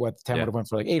 $438, what the 10 would have went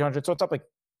for like $800. So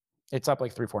it's up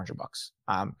like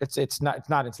 $300-$400. It's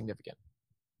not insignificant.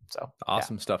 So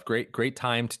awesome stuff. Great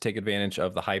time to take advantage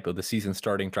of the hype of the season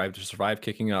starting, Drive to Survive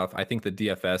kicking off. I think the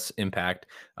DFS impact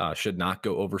should not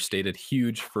go overstated.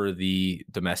 Huge for the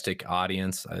domestic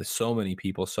audience. So many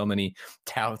people, so many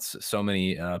touts, so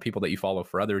many people that you follow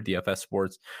for other DFS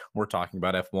sports. We're talking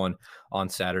about F1 on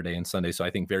Saturday and Sunday. So I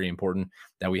think very important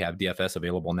that we have DFS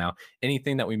available now.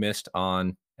 Anything that we missed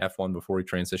on F1 before we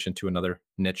transition to another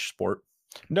niche sport?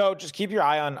 No, just keep your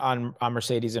eye on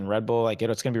Mercedes and Red Bull. Like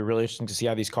it's going to be really interesting to see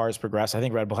how these cars progress. I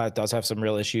think Red Bull does have some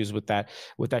real issues with that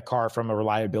car from a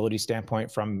reliability standpoint,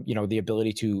 from the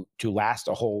ability to last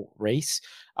a whole race,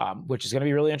 which is going to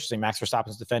be really interesting. Max Verstappen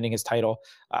is defending his title.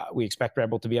 We expect Red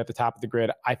Bull to be at the top of the grid.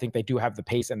 I think they do have the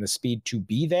pace and the speed to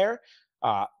be there.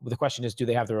 The question is, do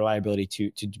they have the reliability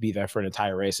to be there for an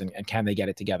entire race, and can they get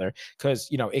it together? Because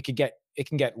it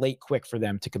can get late quick for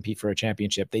them to compete for a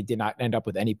championship. They did not end up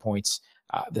with any points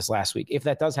this last week. If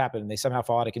that does happen and they somehow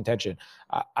fall out of contention,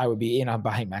 I would be in on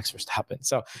buying Max Verstappen.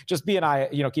 So just keep an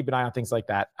eye on things like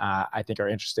that. I think are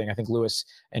interesting. I think Lewis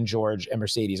and George and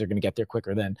Mercedes are going to get there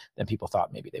quicker than people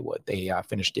thought maybe they would. They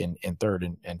finished in third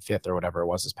and fifth or whatever it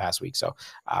was this past week. So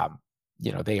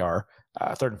they are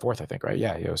third and fourth, I think, right?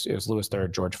 Yeah, it was Lewis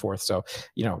third, George fourth. So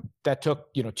that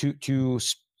took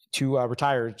two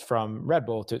retired from Red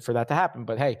Bull for that to happen.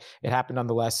 But hey, it happened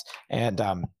nonetheless. And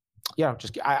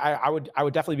I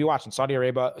would definitely be watching Saudi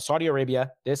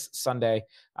Arabia this Sunday.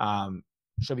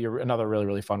 Should be another really,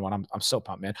 really fun one. I'm so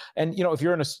pumped, man. And if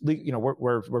you're in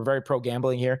we're very pro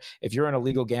gambling here. If you're in a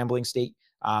legal gambling state,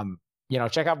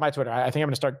 check out my Twitter. I think I'm going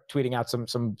to start tweeting out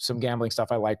some gambling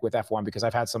stuff I like with F1, because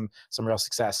I've had some real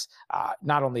success,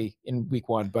 not only in week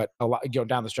 1, but a lot,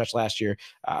 down the stretch last year.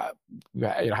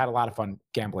 Had a lot of fun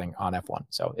gambling on F1.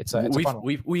 So it's a fun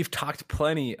one. We've talked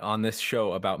plenty on this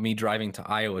show about me driving to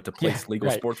Iowa to place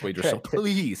legal sports wagers. So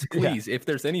please, if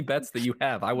there's any bets that you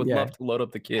have, I would love to load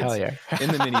up the kids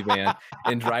in the minivan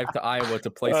and drive to Iowa to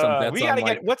play some bets. We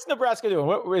gotta what's Nebraska doing?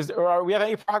 Are we have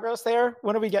any progress there?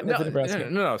 When are we getting into Nebraska?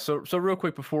 No. So real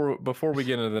quick before we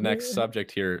get into the next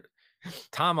subject here,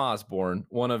 Tom Osborne,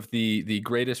 one of the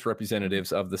greatest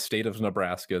representatives of the state of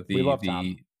Nebraska,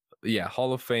 the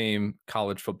Hall of Fame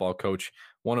college football coach,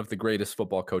 one of the greatest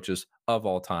football coaches of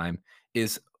all time,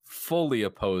 is fully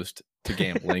opposed to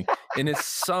gambling and is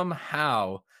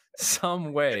somehow,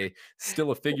 some way,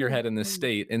 still a figurehead in this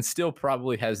state, and still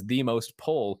probably has the most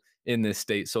pull in this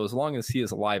state. So as long as he is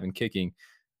alive and kicking,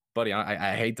 buddy,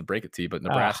 I hate to break it to you, but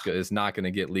Nebraska is not going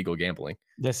to get legal gambling.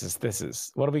 This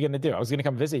is what are we going to do? I was going to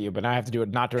come visit you, but now I have to do it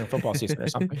not during football season or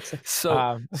something.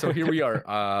 So here we are.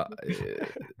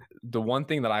 The one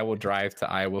thing that I will drive to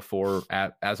Iowa for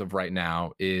as of right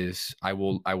now is I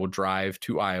will drive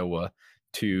to Iowa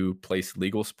to place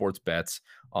legal sports bets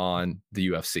on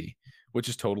the UFC, which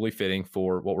is totally fitting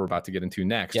for what we're about to get into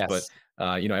next. Yes. But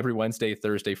every Wednesday,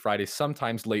 Thursday, Friday,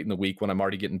 sometimes late in the week when I'm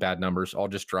already getting bad numbers, I'll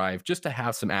just drive just to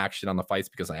have some action on the fights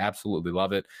because I absolutely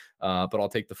love it. But I'll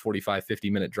take the 45,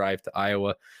 50-minute drive to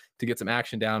Iowa to get some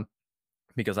action down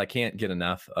because I can't get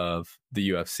enough of the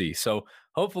UFC. So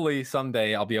hopefully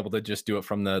someday I'll be able to just do it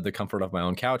from the comfort of my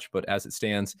own couch. But as it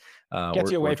stands,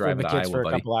 gets you away from the kids for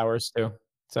a couple hours too.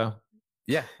 So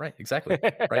Yeah, right. Exactly.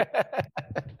 Right.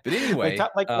 But anyway,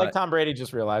 like Tom Brady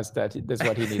just realized that that's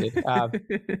what he needed.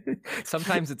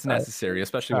 sometimes it's necessary,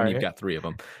 especially when you've Sorry. got 3 of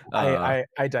them. Uh,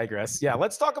 I digress. Yeah,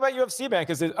 let's talk about UFC, man,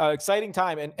 because it's an exciting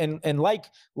time. And like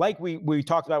we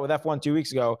talked about with F1 2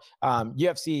 weeks ago,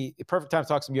 UFC, perfect time to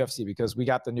talk some UFC because we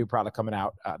got the new product coming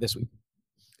out this week.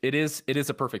 It is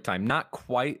a perfect time. Not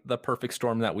quite the perfect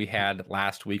storm that we had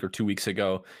last week or 2 weeks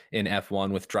ago in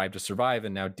F1 with Drive to Survive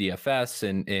and now DFS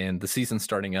and the season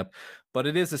starting up, but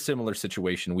it is a similar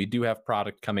situation. We do have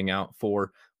product coming out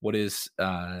for what is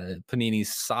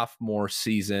Panini's sophomore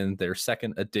season, their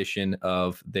second edition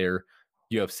of their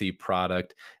UFC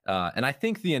product. And I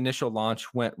think the initial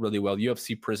launch went really well.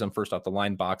 UFC Prism first off the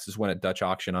line boxes went at Dutch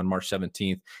auction on March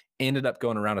 17th, ended up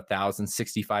going around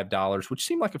 $1,065, which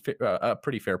seemed like a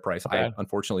pretty fair price. Okay. I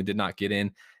unfortunately did not get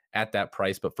in at that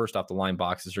price, but first off the line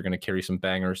boxes are going to carry some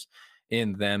bangers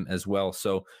in them as well.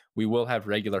 So we will have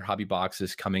regular hobby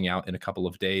boxes coming out in a couple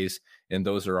of days, and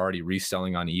those are already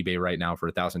reselling on eBay right now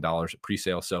for $1,000 at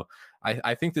pre-sale. So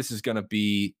I think this is going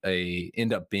to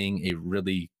end up being a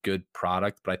really good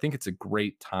product, but I think it's a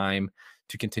great time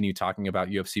to continue talking about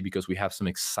UFC because we have some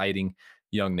exciting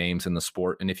young names in the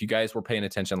sport. And if you guys were paying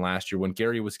attention last year when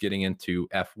Gary was getting into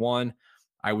F1,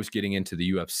 I was getting into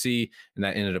the UFC, and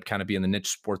that ended up kind of being the niche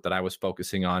sport that I was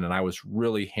focusing on. And I was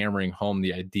really hammering home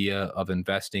the idea of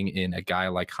investing in a guy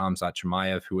like Khamzat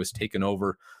Chimaev, who has taken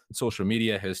over social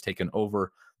media, has taken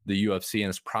over the UFC, and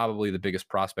is probably the biggest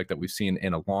prospect that we've seen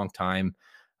in a long time.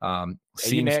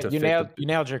 You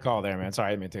nailed your call there, man.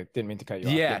 Sorry, I didn't mean to cut you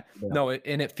off. Yeah, no,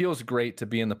 and it feels great to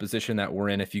be in the position that we're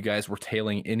in. If you guys were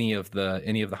tailing any of the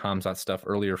Khamzat stuff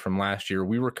earlier from last year,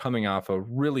 we were coming off a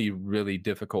really, really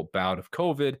difficult bout of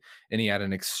COVID, and he had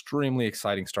an extremely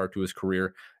exciting start to his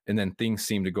career. And then things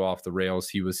seemed to go off the rails.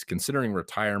 He was considering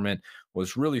retirement,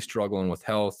 was really struggling with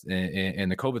health,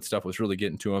 and the COVID stuff was really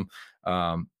getting to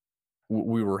him.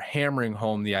 We were hammering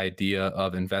home the idea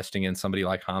of investing in somebody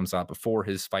like Khamzat before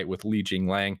his fight with Li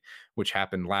Jingliang, which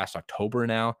happened last October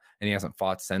now, and he hasn't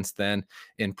fought since then.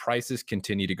 And prices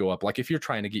continue to go up. Like if you're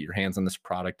trying to get your hands on this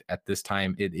product at this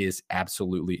time, it is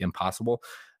absolutely impossible.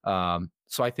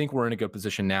 So I think we're in a good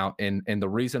position now. And the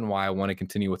reason why I want to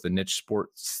continue with the niche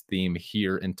sports theme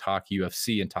here and talk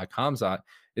UFC and talk Khamzat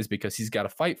is because he's got a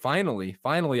fight finally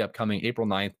upcoming April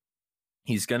 9th.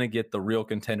 He's going to get the real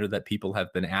contender that people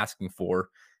have been asking for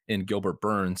in Gilbert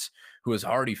Burns, who has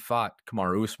already fought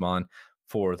Kamaru Usman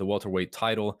for the welterweight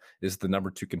title, is the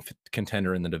number 2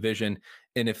 contender in the division.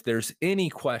 And if there's any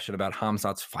question about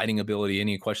Khamzat's fighting ability,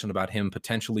 any question about him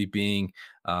potentially being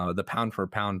the pound for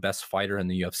pound best fighter in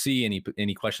the UFC,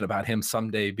 any question about him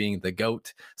someday being the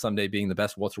GOAT, someday being the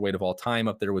best welterweight of all time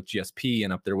up there with GSP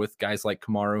and up there with guys like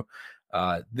Kamaru,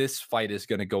 this fight is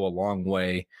going to go a long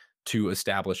way to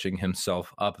establishing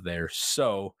himself up there.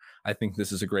 So I think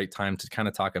this is a great time to kind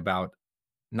of talk about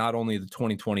not only the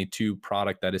 2022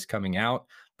 product that is coming out,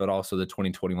 but also the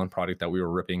 2021 product that we were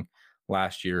ripping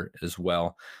last year as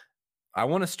well. I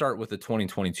want to start with the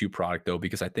 2022 product though,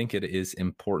 because I think it is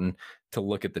important to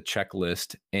look at the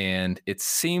checklist, and it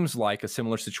seems like a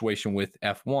similar situation with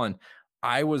F1.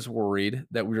 I was worried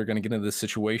that we were going to get into this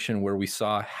situation where we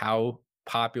saw how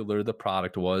popular the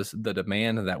product was, the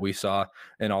demand that we saw,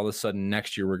 and all of a sudden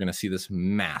next year we're going to see this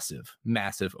massive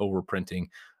overprinting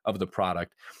of the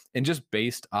product. And just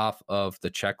based off of the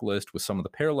checklist with some of the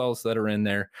parallels that are in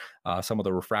there, some of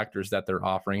the refractors that they're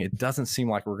offering, it doesn't seem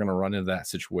like we're going to run into that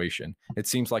situation. It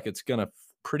seems like it's going to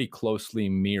pretty closely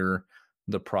mirror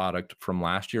the product from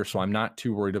last year. So I'm not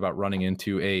too worried about running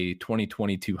into a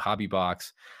 2022 hobby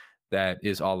box that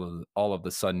is all of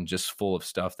the sudden just full of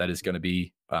stuff that is going to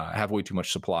be have way too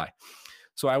much supply.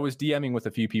 So I was DMing with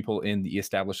a few people in the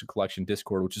Establish a Collection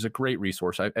Discord, which is a great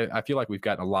resource. I feel like we've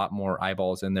gotten a lot more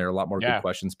eyeballs in there, a lot more good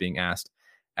questions being asked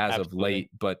as of late.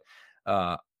 But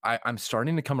I'm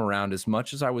starting to come around. As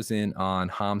much as I was in on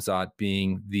Khamzat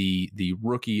being the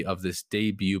rookie of this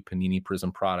debut Panini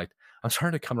Prism product, I'm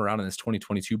starting to come around in this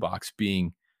 2022 box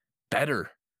being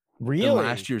better than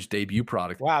last year's debut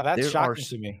product. Wow, that's shocking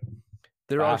to me.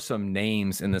 There are some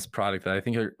names in this product that I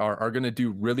think are going to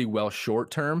do really well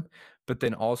short term, but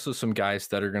then also some guys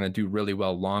that are going to do really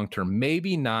well long term.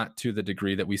 Maybe not to the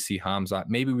degree that we see Khamzat.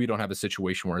 Maybe we don't have a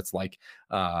situation where it's like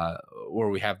where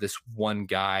we have this one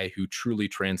guy who truly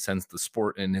transcends the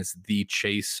sport and is the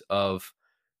chase of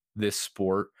this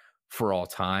sport for all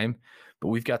time. But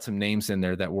we've got some names in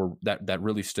there that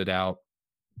really stood out.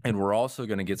 And we're also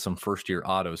going to get some first-year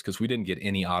autos because we didn't get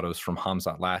any autos from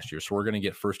Khamzat last year. So we're going to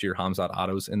get first-year Khamzat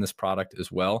autos in this product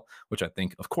as well, which I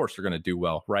think, of course, are going to do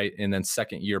well, right? And then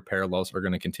second-year parallels are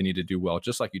going to continue to do well,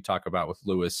 just like you talk about with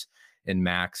Lewis and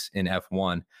Max in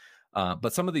F1.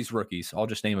 But some of these rookies, I'll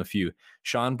just name a few: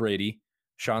 Sean Brady,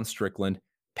 Sean Strickland,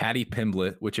 Paddy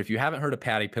Pimblett, which if you haven't heard of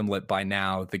Paddy Pimblett by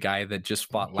now, the guy that just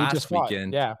fought last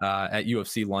weekend at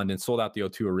UFC London, sold out the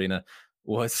O2 Arena,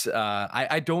 was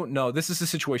I don't know. This is a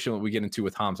situation that we get into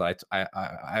with Hamza.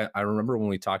 I remember when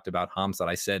we talked about Hamza,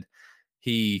 I said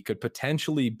he could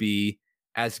potentially be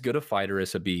as good a fighter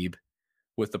as Khabib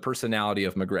with the personality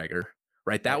of McGregor.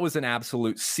 Right. That was an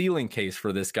absolute ceiling case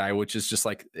for this guy, which is just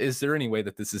like, is there any way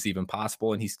that this is even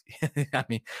possible? And he's, I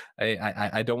mean,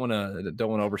 I don't want to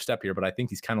overstep here, but I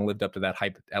think he's kind of lived up to that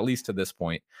hype, at least to this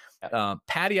point.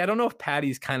 Paddy, I don't know if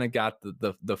Paddy's kind of got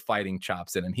the fighting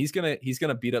chops in him. He's going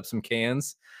to beat up some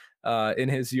cans in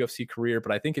his UFC career,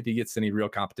 but I think if he gets any real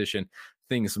competition,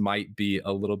 things might be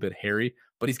a little bit hairy,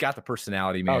 but he's got the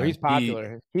personality, man. Oh, he's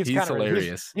popular. He's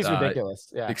hilarious. He's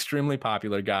ridiculous. Yeah. Extremely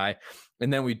popular guy.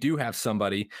 And then we do have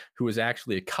somebody who is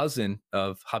actually a cousin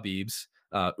of Khabib's,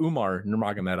 Umar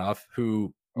Nurmagomedov,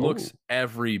 who looks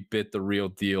every bit the real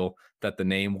deal that the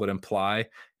name would imply,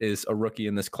 is a rookie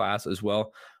in this class as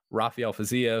well. Rafael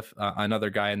Fiziev, another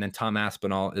guy, and then Tom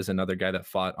Aspinall is another guy that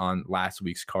fought on last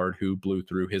week's card who blew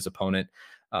through his opponent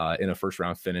in a first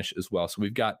round finish as well. So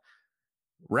we've got,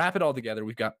 wrap it all together,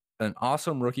 we've got an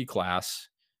awesome rookie class.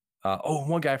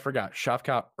 One guy I forgot,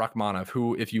 Shavkat Rakhmonov,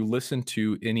 who, if you listen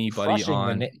to anybody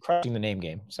crushing the name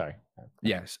game. Sorry.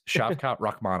 Yes, Shavkat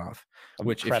Rakhmonov,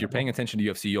 which if you're paying attention to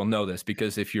UFC, you'll know this,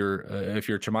 because if you're a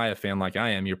Chimaev fan like I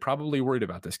am, you're probably worried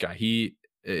about this guy. He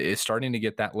is starting to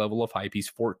get that level of hype.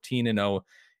 He's 14-0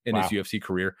 in his UFC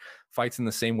career, fights in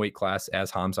the same weight class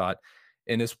as Khamzat,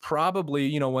 and is probably,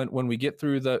 you know, when we get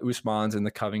through the Usmans and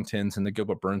the Covingtons and the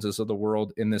Gilbert Burnses of the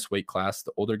world in this weight class,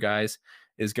 the older guys,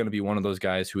 is going to be one of those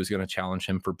guys who is going to challenge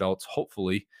him for belts,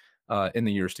 hopefully, in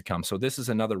the years to come. So this is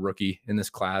another rookie in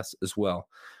this class as well.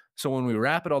 So when we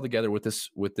wrap it all together with this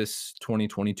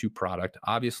 2022 product,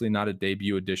 obviously not a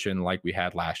debut edition like we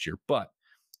had last year, but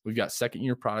we've got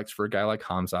second-year products for a guy like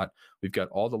Khamzat. We've got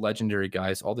all the legendary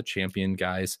guys, all the champion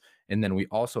guys, and then we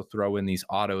also throw in these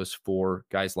autos for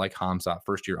guys like Khamzat,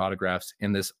 first-year autographs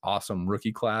in this awesome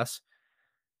rookie class.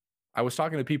 I was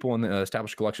talking to people in the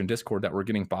Established Collection Discord that were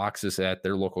getting boxes at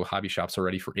their local hobby shops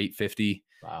already for $850,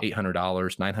 $800,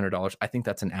 $900. I think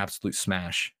that's an absolute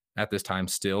smash at this time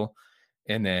still.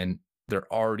 And then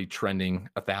they're already trending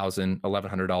 $1,000,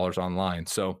 $1,100 online.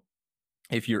 So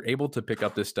if you're able to pick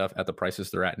up this stuff at the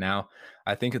prices they're at now,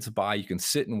 I think it's a buy. You can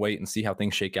sit and wait and see how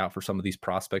things shake out for some of these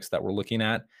prospects that we're looking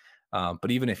at.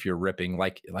 But even if you're ripping,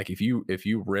 like if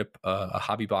you rip a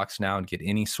hobby box now and get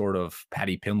any sort of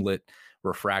Paddy Pimblett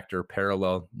refractor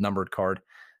parallel numbered card,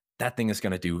 that thing is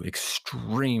going to do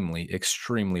extremely,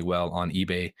 extremely well on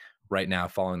eBay right now,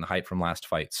 following the hype from last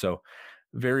fight. So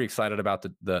very excited about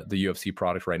the UFC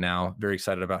product right now. Very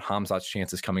excited about Khamzat's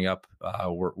chances coming up.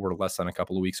 We're less than a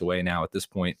couple of weeks away now at this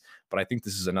point, but I think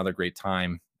this is another great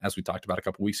time, as we talked about a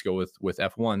couple of weeks ago with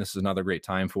F1. This is another great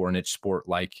time for a niche sport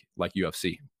like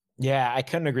UFC. Yeah, I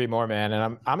couldn't agree more, man.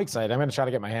 And I'm excited. I'm going to try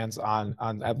to get my hands on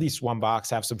at least one box,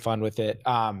 have some fun with it.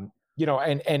 You know,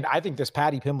 and I think this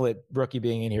Paddy Pimblett rookie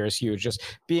being in here is huge. Just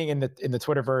being in the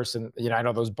Twitterverse, and you know, I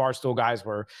know those Barstool guys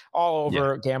were all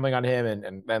over gambling on him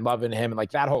and loving him, and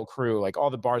like that whole crew, like all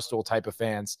the Barstool type of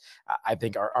fans, I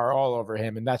think are all over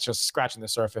him, and that's just scratching the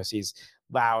surface. He's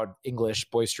loud, English,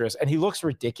 boisterous, and he looks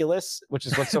ridiculous, which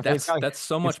is what's so funny. That's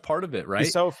so much part of it, right?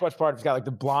 He's so much part of it. He's got like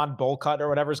the blonde bowl cut or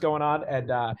whatever's going on, and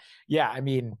yeah, I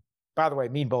mean, by the way,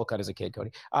 mean bowl cut as a kid,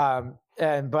 Cody.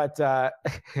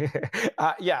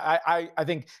 Yeah, I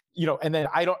think, you know, and then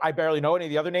I barely know any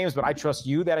of the other names, but I trust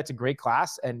you that it's a great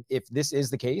class. And if this is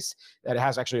the case, that it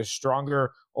has actually a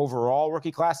stronger overall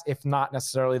rookie class, if not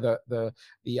necessarily the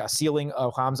ceiling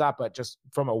of Khamzat, but just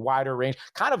from a wider range,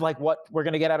 kind of like what we're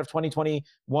going to get out of 2021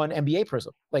 NBA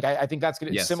Prism. Like, I think that's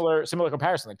going to be similar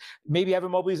comparison. Like maybe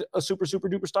Evan Mobley's a super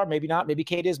duper star, maybe not, maybe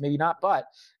Cade is, maybe not, but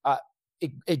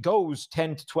it goes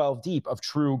 10 to 12 deep of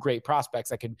true great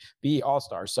prospects that could be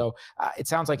all-stars. So it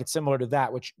sounds like it's similar to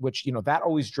that, which you know, that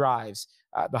always drives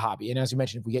the hobby. And as you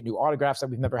mentioned, if we get new autographs that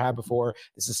we've never had before,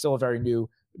 this is still a very new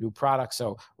product.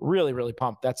 So really, really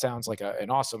pumped. That sounds like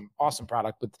an awesome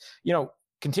product with, you know,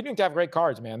 continuing to have great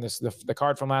cards, man. The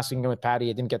card from last weekend with Paddy,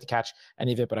 I didn't get to catch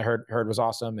any of it, but I heard was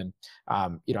awesome. And,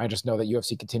 you know, I just know that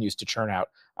UFC continues to churn out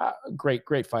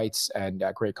great fights and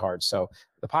great cards. So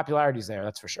the popularity is there,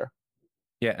 that's for sure.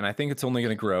 Yeah, and I think it's only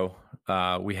going to grow.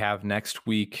 We have next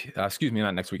week,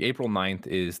 not next week, April 9th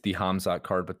is the Khamzat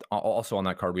card, but also on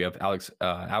that card, we have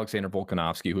Alexander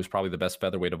Volkanovski, who's probably the best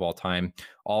featherweight of all time.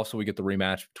 Also, we get the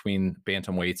rematch between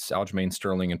bantamweights, Aljamain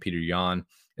Sterling and Peter Yan.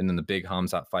 and then the big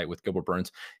Hamzat fight with Gilbert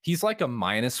Burns. He's like a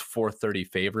minus 430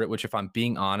 favorite, which, if I'm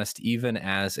being honest, even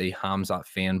as a Hamzat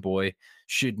fanboy,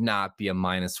 should not be a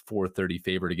minus 430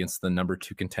 favorite against the number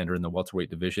 2 contender in the welterweight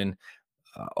division.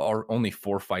 Are only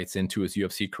 4 fights into his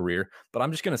UFC career. But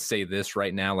I'm just gonna say this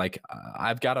right now: like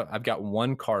I've got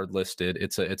one card listed.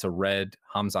 It's a red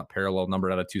Hamzat parallel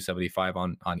numbered out of 275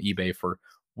 on eBay for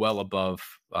well above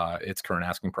its current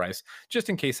asking price. Just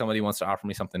in case somebody wants to offer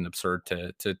me something absurd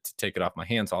to take it off my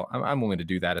hands, I'm willing to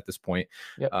do that at this point.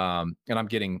 Yep. And I'm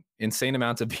getting insane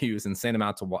amounts of views, insane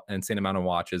amount of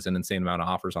watches, and insane amount of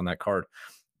offers on that card.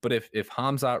 But if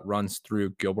Hamzat runs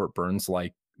through Gilbert Burns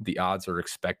like the odds are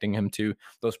expecting him to,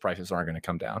 those prices aren't going to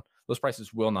come down. Those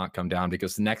prices will not come down,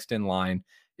 because the next in line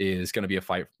is going to be a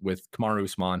fight with Kamaru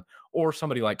Usman or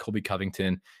somebody like Colby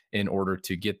Covington in order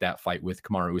to get that fight with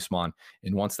Kamaru Usman.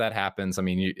 And once that happens, I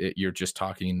mean, you're just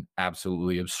talking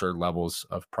absolutely absurd levels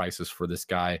of prices for this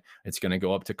guy. It's going to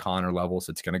go up to Conor levels.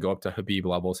 It's going to go up to Khabib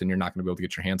levels, and you're not going to be able to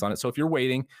get your hands on it. So if you're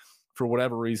waiting for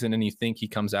whatever reason and you think he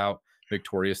comes out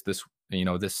victorious this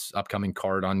upcoming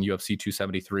card on UFC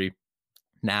 273,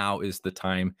 now is the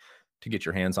time to get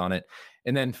your hands on it.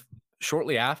 And then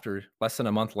shortly after, less than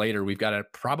a month later, we've got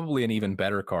probably an even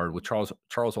better card with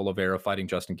Charles Oliveira fighting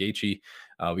Justin Gaethje.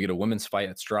 We get a women's fight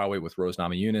at strawweight with Rose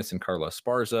Namajunas and Carla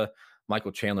Esparza,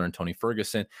 Michael Chandler and Tony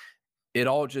Ferguson. It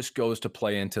all just goes to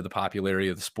play into the popularity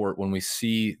of the sport when we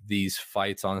see these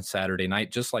fights on Saturday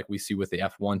night, just like we see with the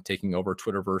F1 taking over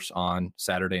Twitterverse on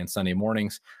Saturday and Sunday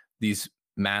mornings. These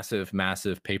massive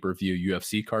pay-per-view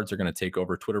UFC cards are going to take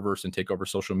over Twitterverse and take over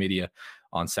social media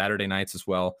on Saturday nights as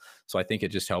well. So I think it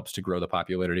just helps to grow the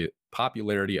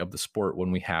popularity of the sport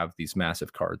when we have these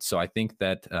massive cards. So I think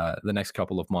that the next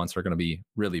couple of months are going to be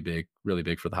really big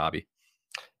for the hobby.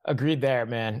 Agreed there,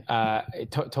 man.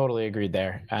 Totally agreed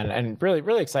there, and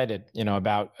really excited,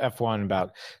 about F1,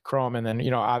 about Chrome, and then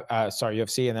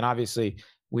UFC, and then obviously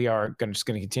we are just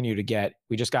going to continue to get.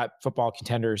 We just got Football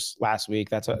Contenders last week.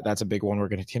 That's a big one. We're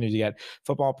going to continue to get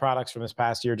football products from this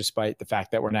past year, despite the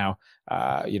fact that we're now,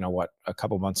 a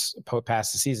couple months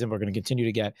past the season. We're going to continue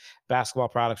to get basketball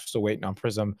products. We're still waiting on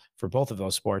Prism for both of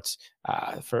those sports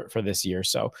for this year.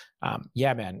 So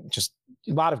yeah, man, just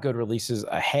a lot of good releases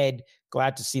ahead.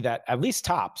 Glad to see that at least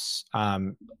Topps,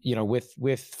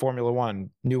 with Formula One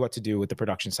knew what to do with the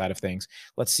production side of things.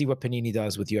 Let's see what Panini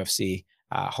does with UFC.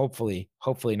 Hopefully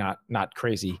not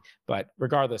crazy, but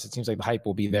regardless, it seems like the hype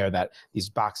will be there that these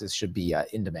boxes should be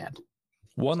in demand.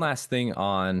 One last thing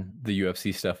on the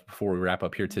UFC stuff before we wrap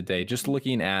up here today, just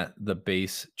looking at the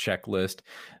base checklist,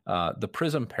 the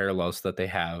Prism parallels that they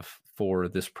have for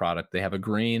this product. They have a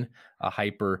green, a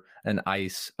hyper, an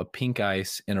ice, a pink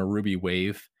ice, and a ruby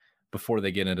wave before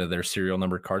they get into their serial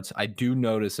number cards. I do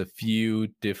notice a few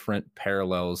different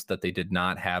parallels that they did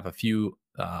not have, a few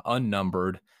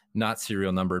unnumbered, not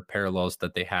serial numbered parallels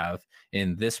that they have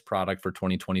in this product for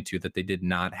 2022 that they did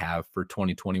not have for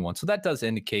 2021. So that does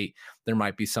indicate there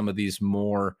might be some of these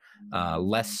more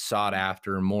less sought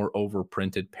after, more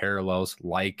overprinted parallels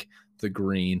like the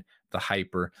green, the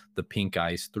hyper, the pink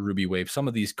ice, the ruby wave, some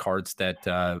of these cards that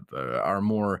are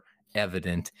more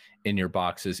evident in your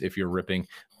boxes if you're ripping,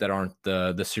 that aren't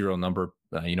the serial number,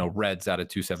 reds out of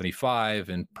 275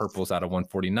 and purples out of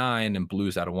 149 and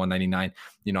blues out of 199.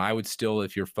 I would still,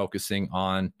 if you're focusing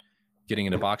on getting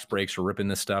into box breaks or ripping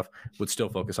this stuff, would still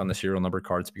focus on the serial number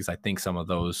cards, because I think some of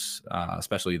those,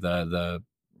 especially the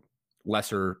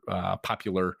lesser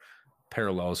popular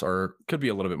parallels, could be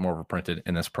a little bit more overprinted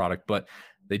in this product. But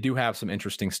they do have some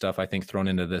interesting stuff, I think, thrown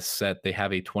into this set. They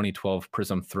have a 2012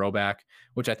 Prism throwback,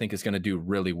 which I think is going to do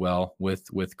really well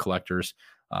with collectors,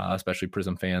 especially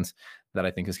Prism fans, that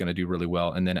I think is going to do really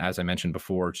well. And then, as I mentioned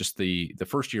before, just the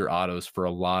first year autos for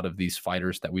a lot of these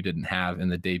fighters that we didn't have in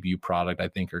the debut product, I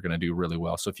think are going to do really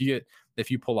well. So if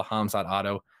you pull a Hamzat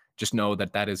auto, just know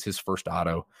that is his first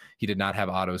auto. He did not have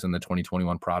autos in the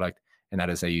 2021 product, and that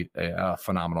is a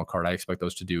phenomenal card. I expect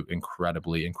those to do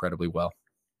incredibly well.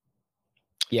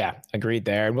 Yeah, agreed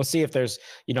there. And we'll see if there's,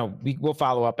 we'll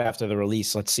follow up after the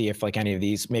release. Let's see if any of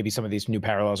these, maybe some of these new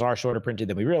parallels are shorter printed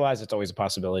than we realize. It's always a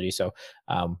possibility. So,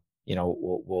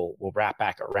 we'll wrap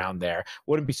back around there.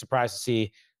 Wouldn't be surprised to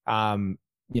see,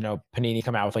 Panini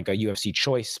come out with a UFC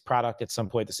choice product at some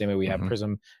point, the same way we have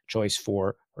Prism choice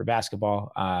for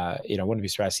basketball. Wouldn't be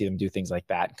surprised to see them do things like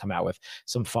that and come out with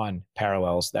some fun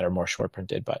parallels that are more short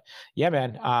printed. But yeah,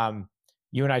 man,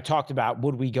 you and I talked about,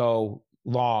 would we go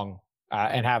long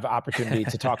and have opportunity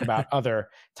to talk about other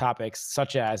topics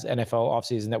such as NFL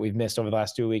offseason that we've missed over the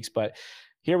last 2 weeks. But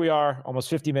here we are, almost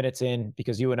 50 minutes in,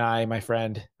 because you and I, my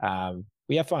friend,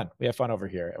 we have fun. We have fun over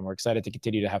here, and we're excited to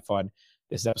continue to have fun.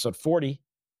 This is episode 40,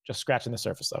 just scratching the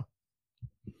surface, though.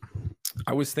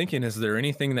 I was thinking, is there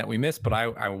anything that we missed? But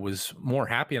I was more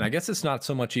happy, and I guess it's not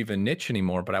so much even niche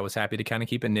anymore, but I was happy to kind of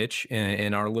keep a niche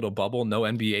in our little bubble. No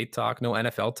NBA talk, no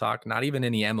NFL talk, not even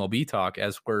any MLB talk,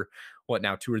 as we're, what,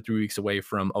 now 2 or 3 weeks away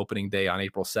from opening day on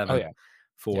April 7th. Oh, yeah.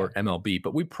 For MLB.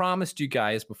 But we promised you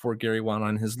guys before Gary went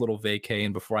on his little vacay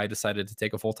and before I decided to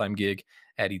take a full-time gig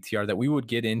at ETR that we would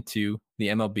get into the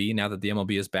MLB now that the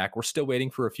MLB is back. We're still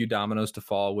waiting for a few dominoes to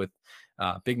fall with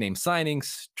big name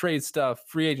signings, trade stuff,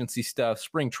 free agency stuff.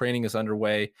 Spring training is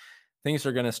underway. Things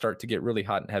are going to start to get really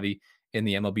hot and heavy in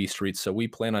the MLB streets. So we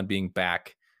plan on being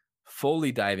back,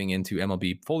 fully diving into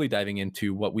MLB, fully diving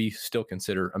into what we still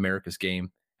consider America's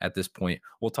game at this point.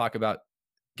 We'll talk about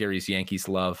Gary's Yankees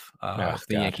love. If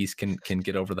the Yankees can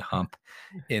get over the hump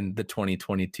in the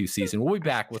 2022 season. We'll be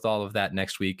back with all of that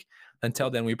next week. Until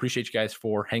then, we appreciate you guys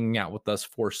for hanging out with us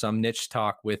for some niche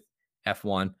talk with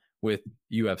F1, with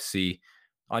UFC.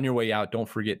 On your way out, don't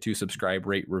forget to subscribe,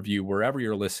 rate, review wherever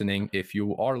you're listening. If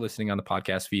you are listening on the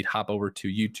podcast feed, hop over to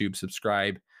YouTube,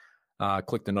 subscribe,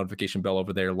 click the notification bell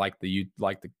over there, like the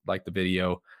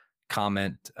video,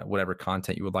 comment whatever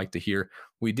content you would like to hear.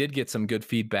 We did get some good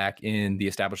feedback in the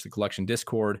Establish the Collection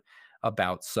Discord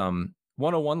about some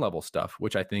 101 level stuff,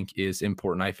 which I think is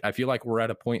important. I feel like we're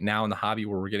at a point now in the hobby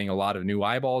where we're getting a lot of new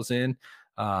eyeballs in,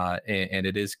 and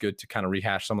it is good to kind of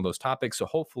rehash some of those topics. So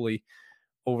hopefully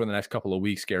over the next couple of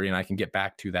weeks, Gary and I can get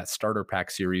back to that starter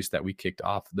pack series that we kicked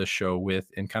off the show with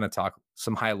and kind of talk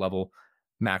some high level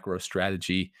macro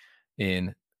strategy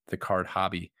in the card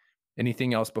hobby.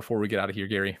 Anything else before we get out of here,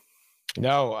 Gary?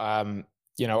 No,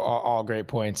 all great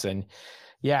points. And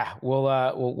yeah,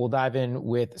 we'll dive in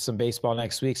with some baseball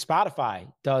next week.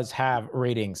 Spotify does have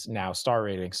ratings now, star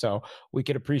ratings. So we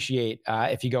could appreciate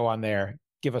if you go on there,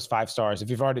 give us 5 stars. If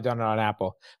you've already done it on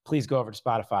Apple, please go over to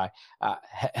Spotify.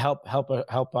 Help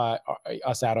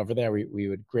us out over there. We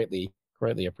would greatly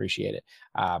appreciate it.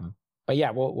 But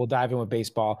yeah, we'll dive in with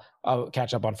baseball. I'll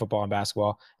catch up on football and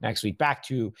basketball next week. Back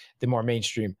to the more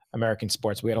mainstream American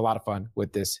sports. We had a lot of fun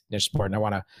with this niche sport, and I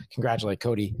want to congratulate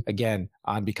Cody again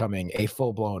on becoming a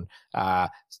full-blown, a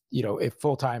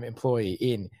full-time employee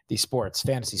in the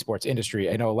fantasy sports industry.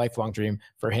 I know a lifelong dream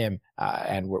for him,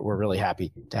 and we're really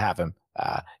happy to have him.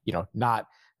 Not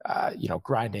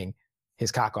grinding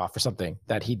his cock off for something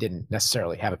that he didn't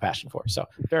necessarily have a passion for. So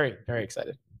very, very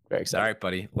excited. Very excited. All right,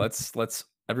 buddy. Let's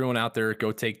everyone out there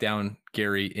go take down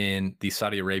Gary in the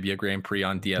Saudi Arabia Grand Prix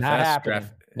on DFS.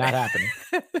 Not happening.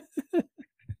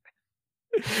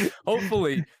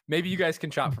 Hopefully, maybe you guys can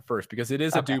chop for first because it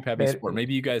is a dupe heavy sport.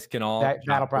 Maybe you guys can all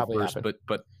that'll probably first, happen.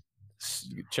 But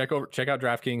check out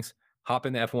DraftKings, hop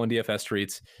in the F1 DFS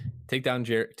streets, take down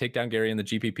Gary in the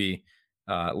GPP.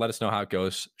 Let us know how it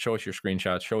goes. Show us your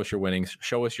screenshots. Show us your winnings.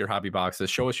 Show us your hobby boxes.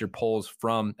 Show us your polls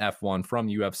from F1, from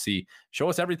UFC. Show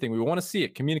us everything. We want to see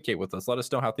it. Communicate with us. Let us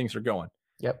know how things are going.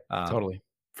 Yep, totally.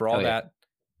 For all that,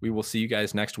 we will see you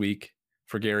guys next week.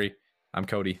 For Gary, I'm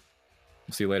Cody.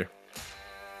 We'll see you later.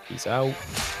 Peace out.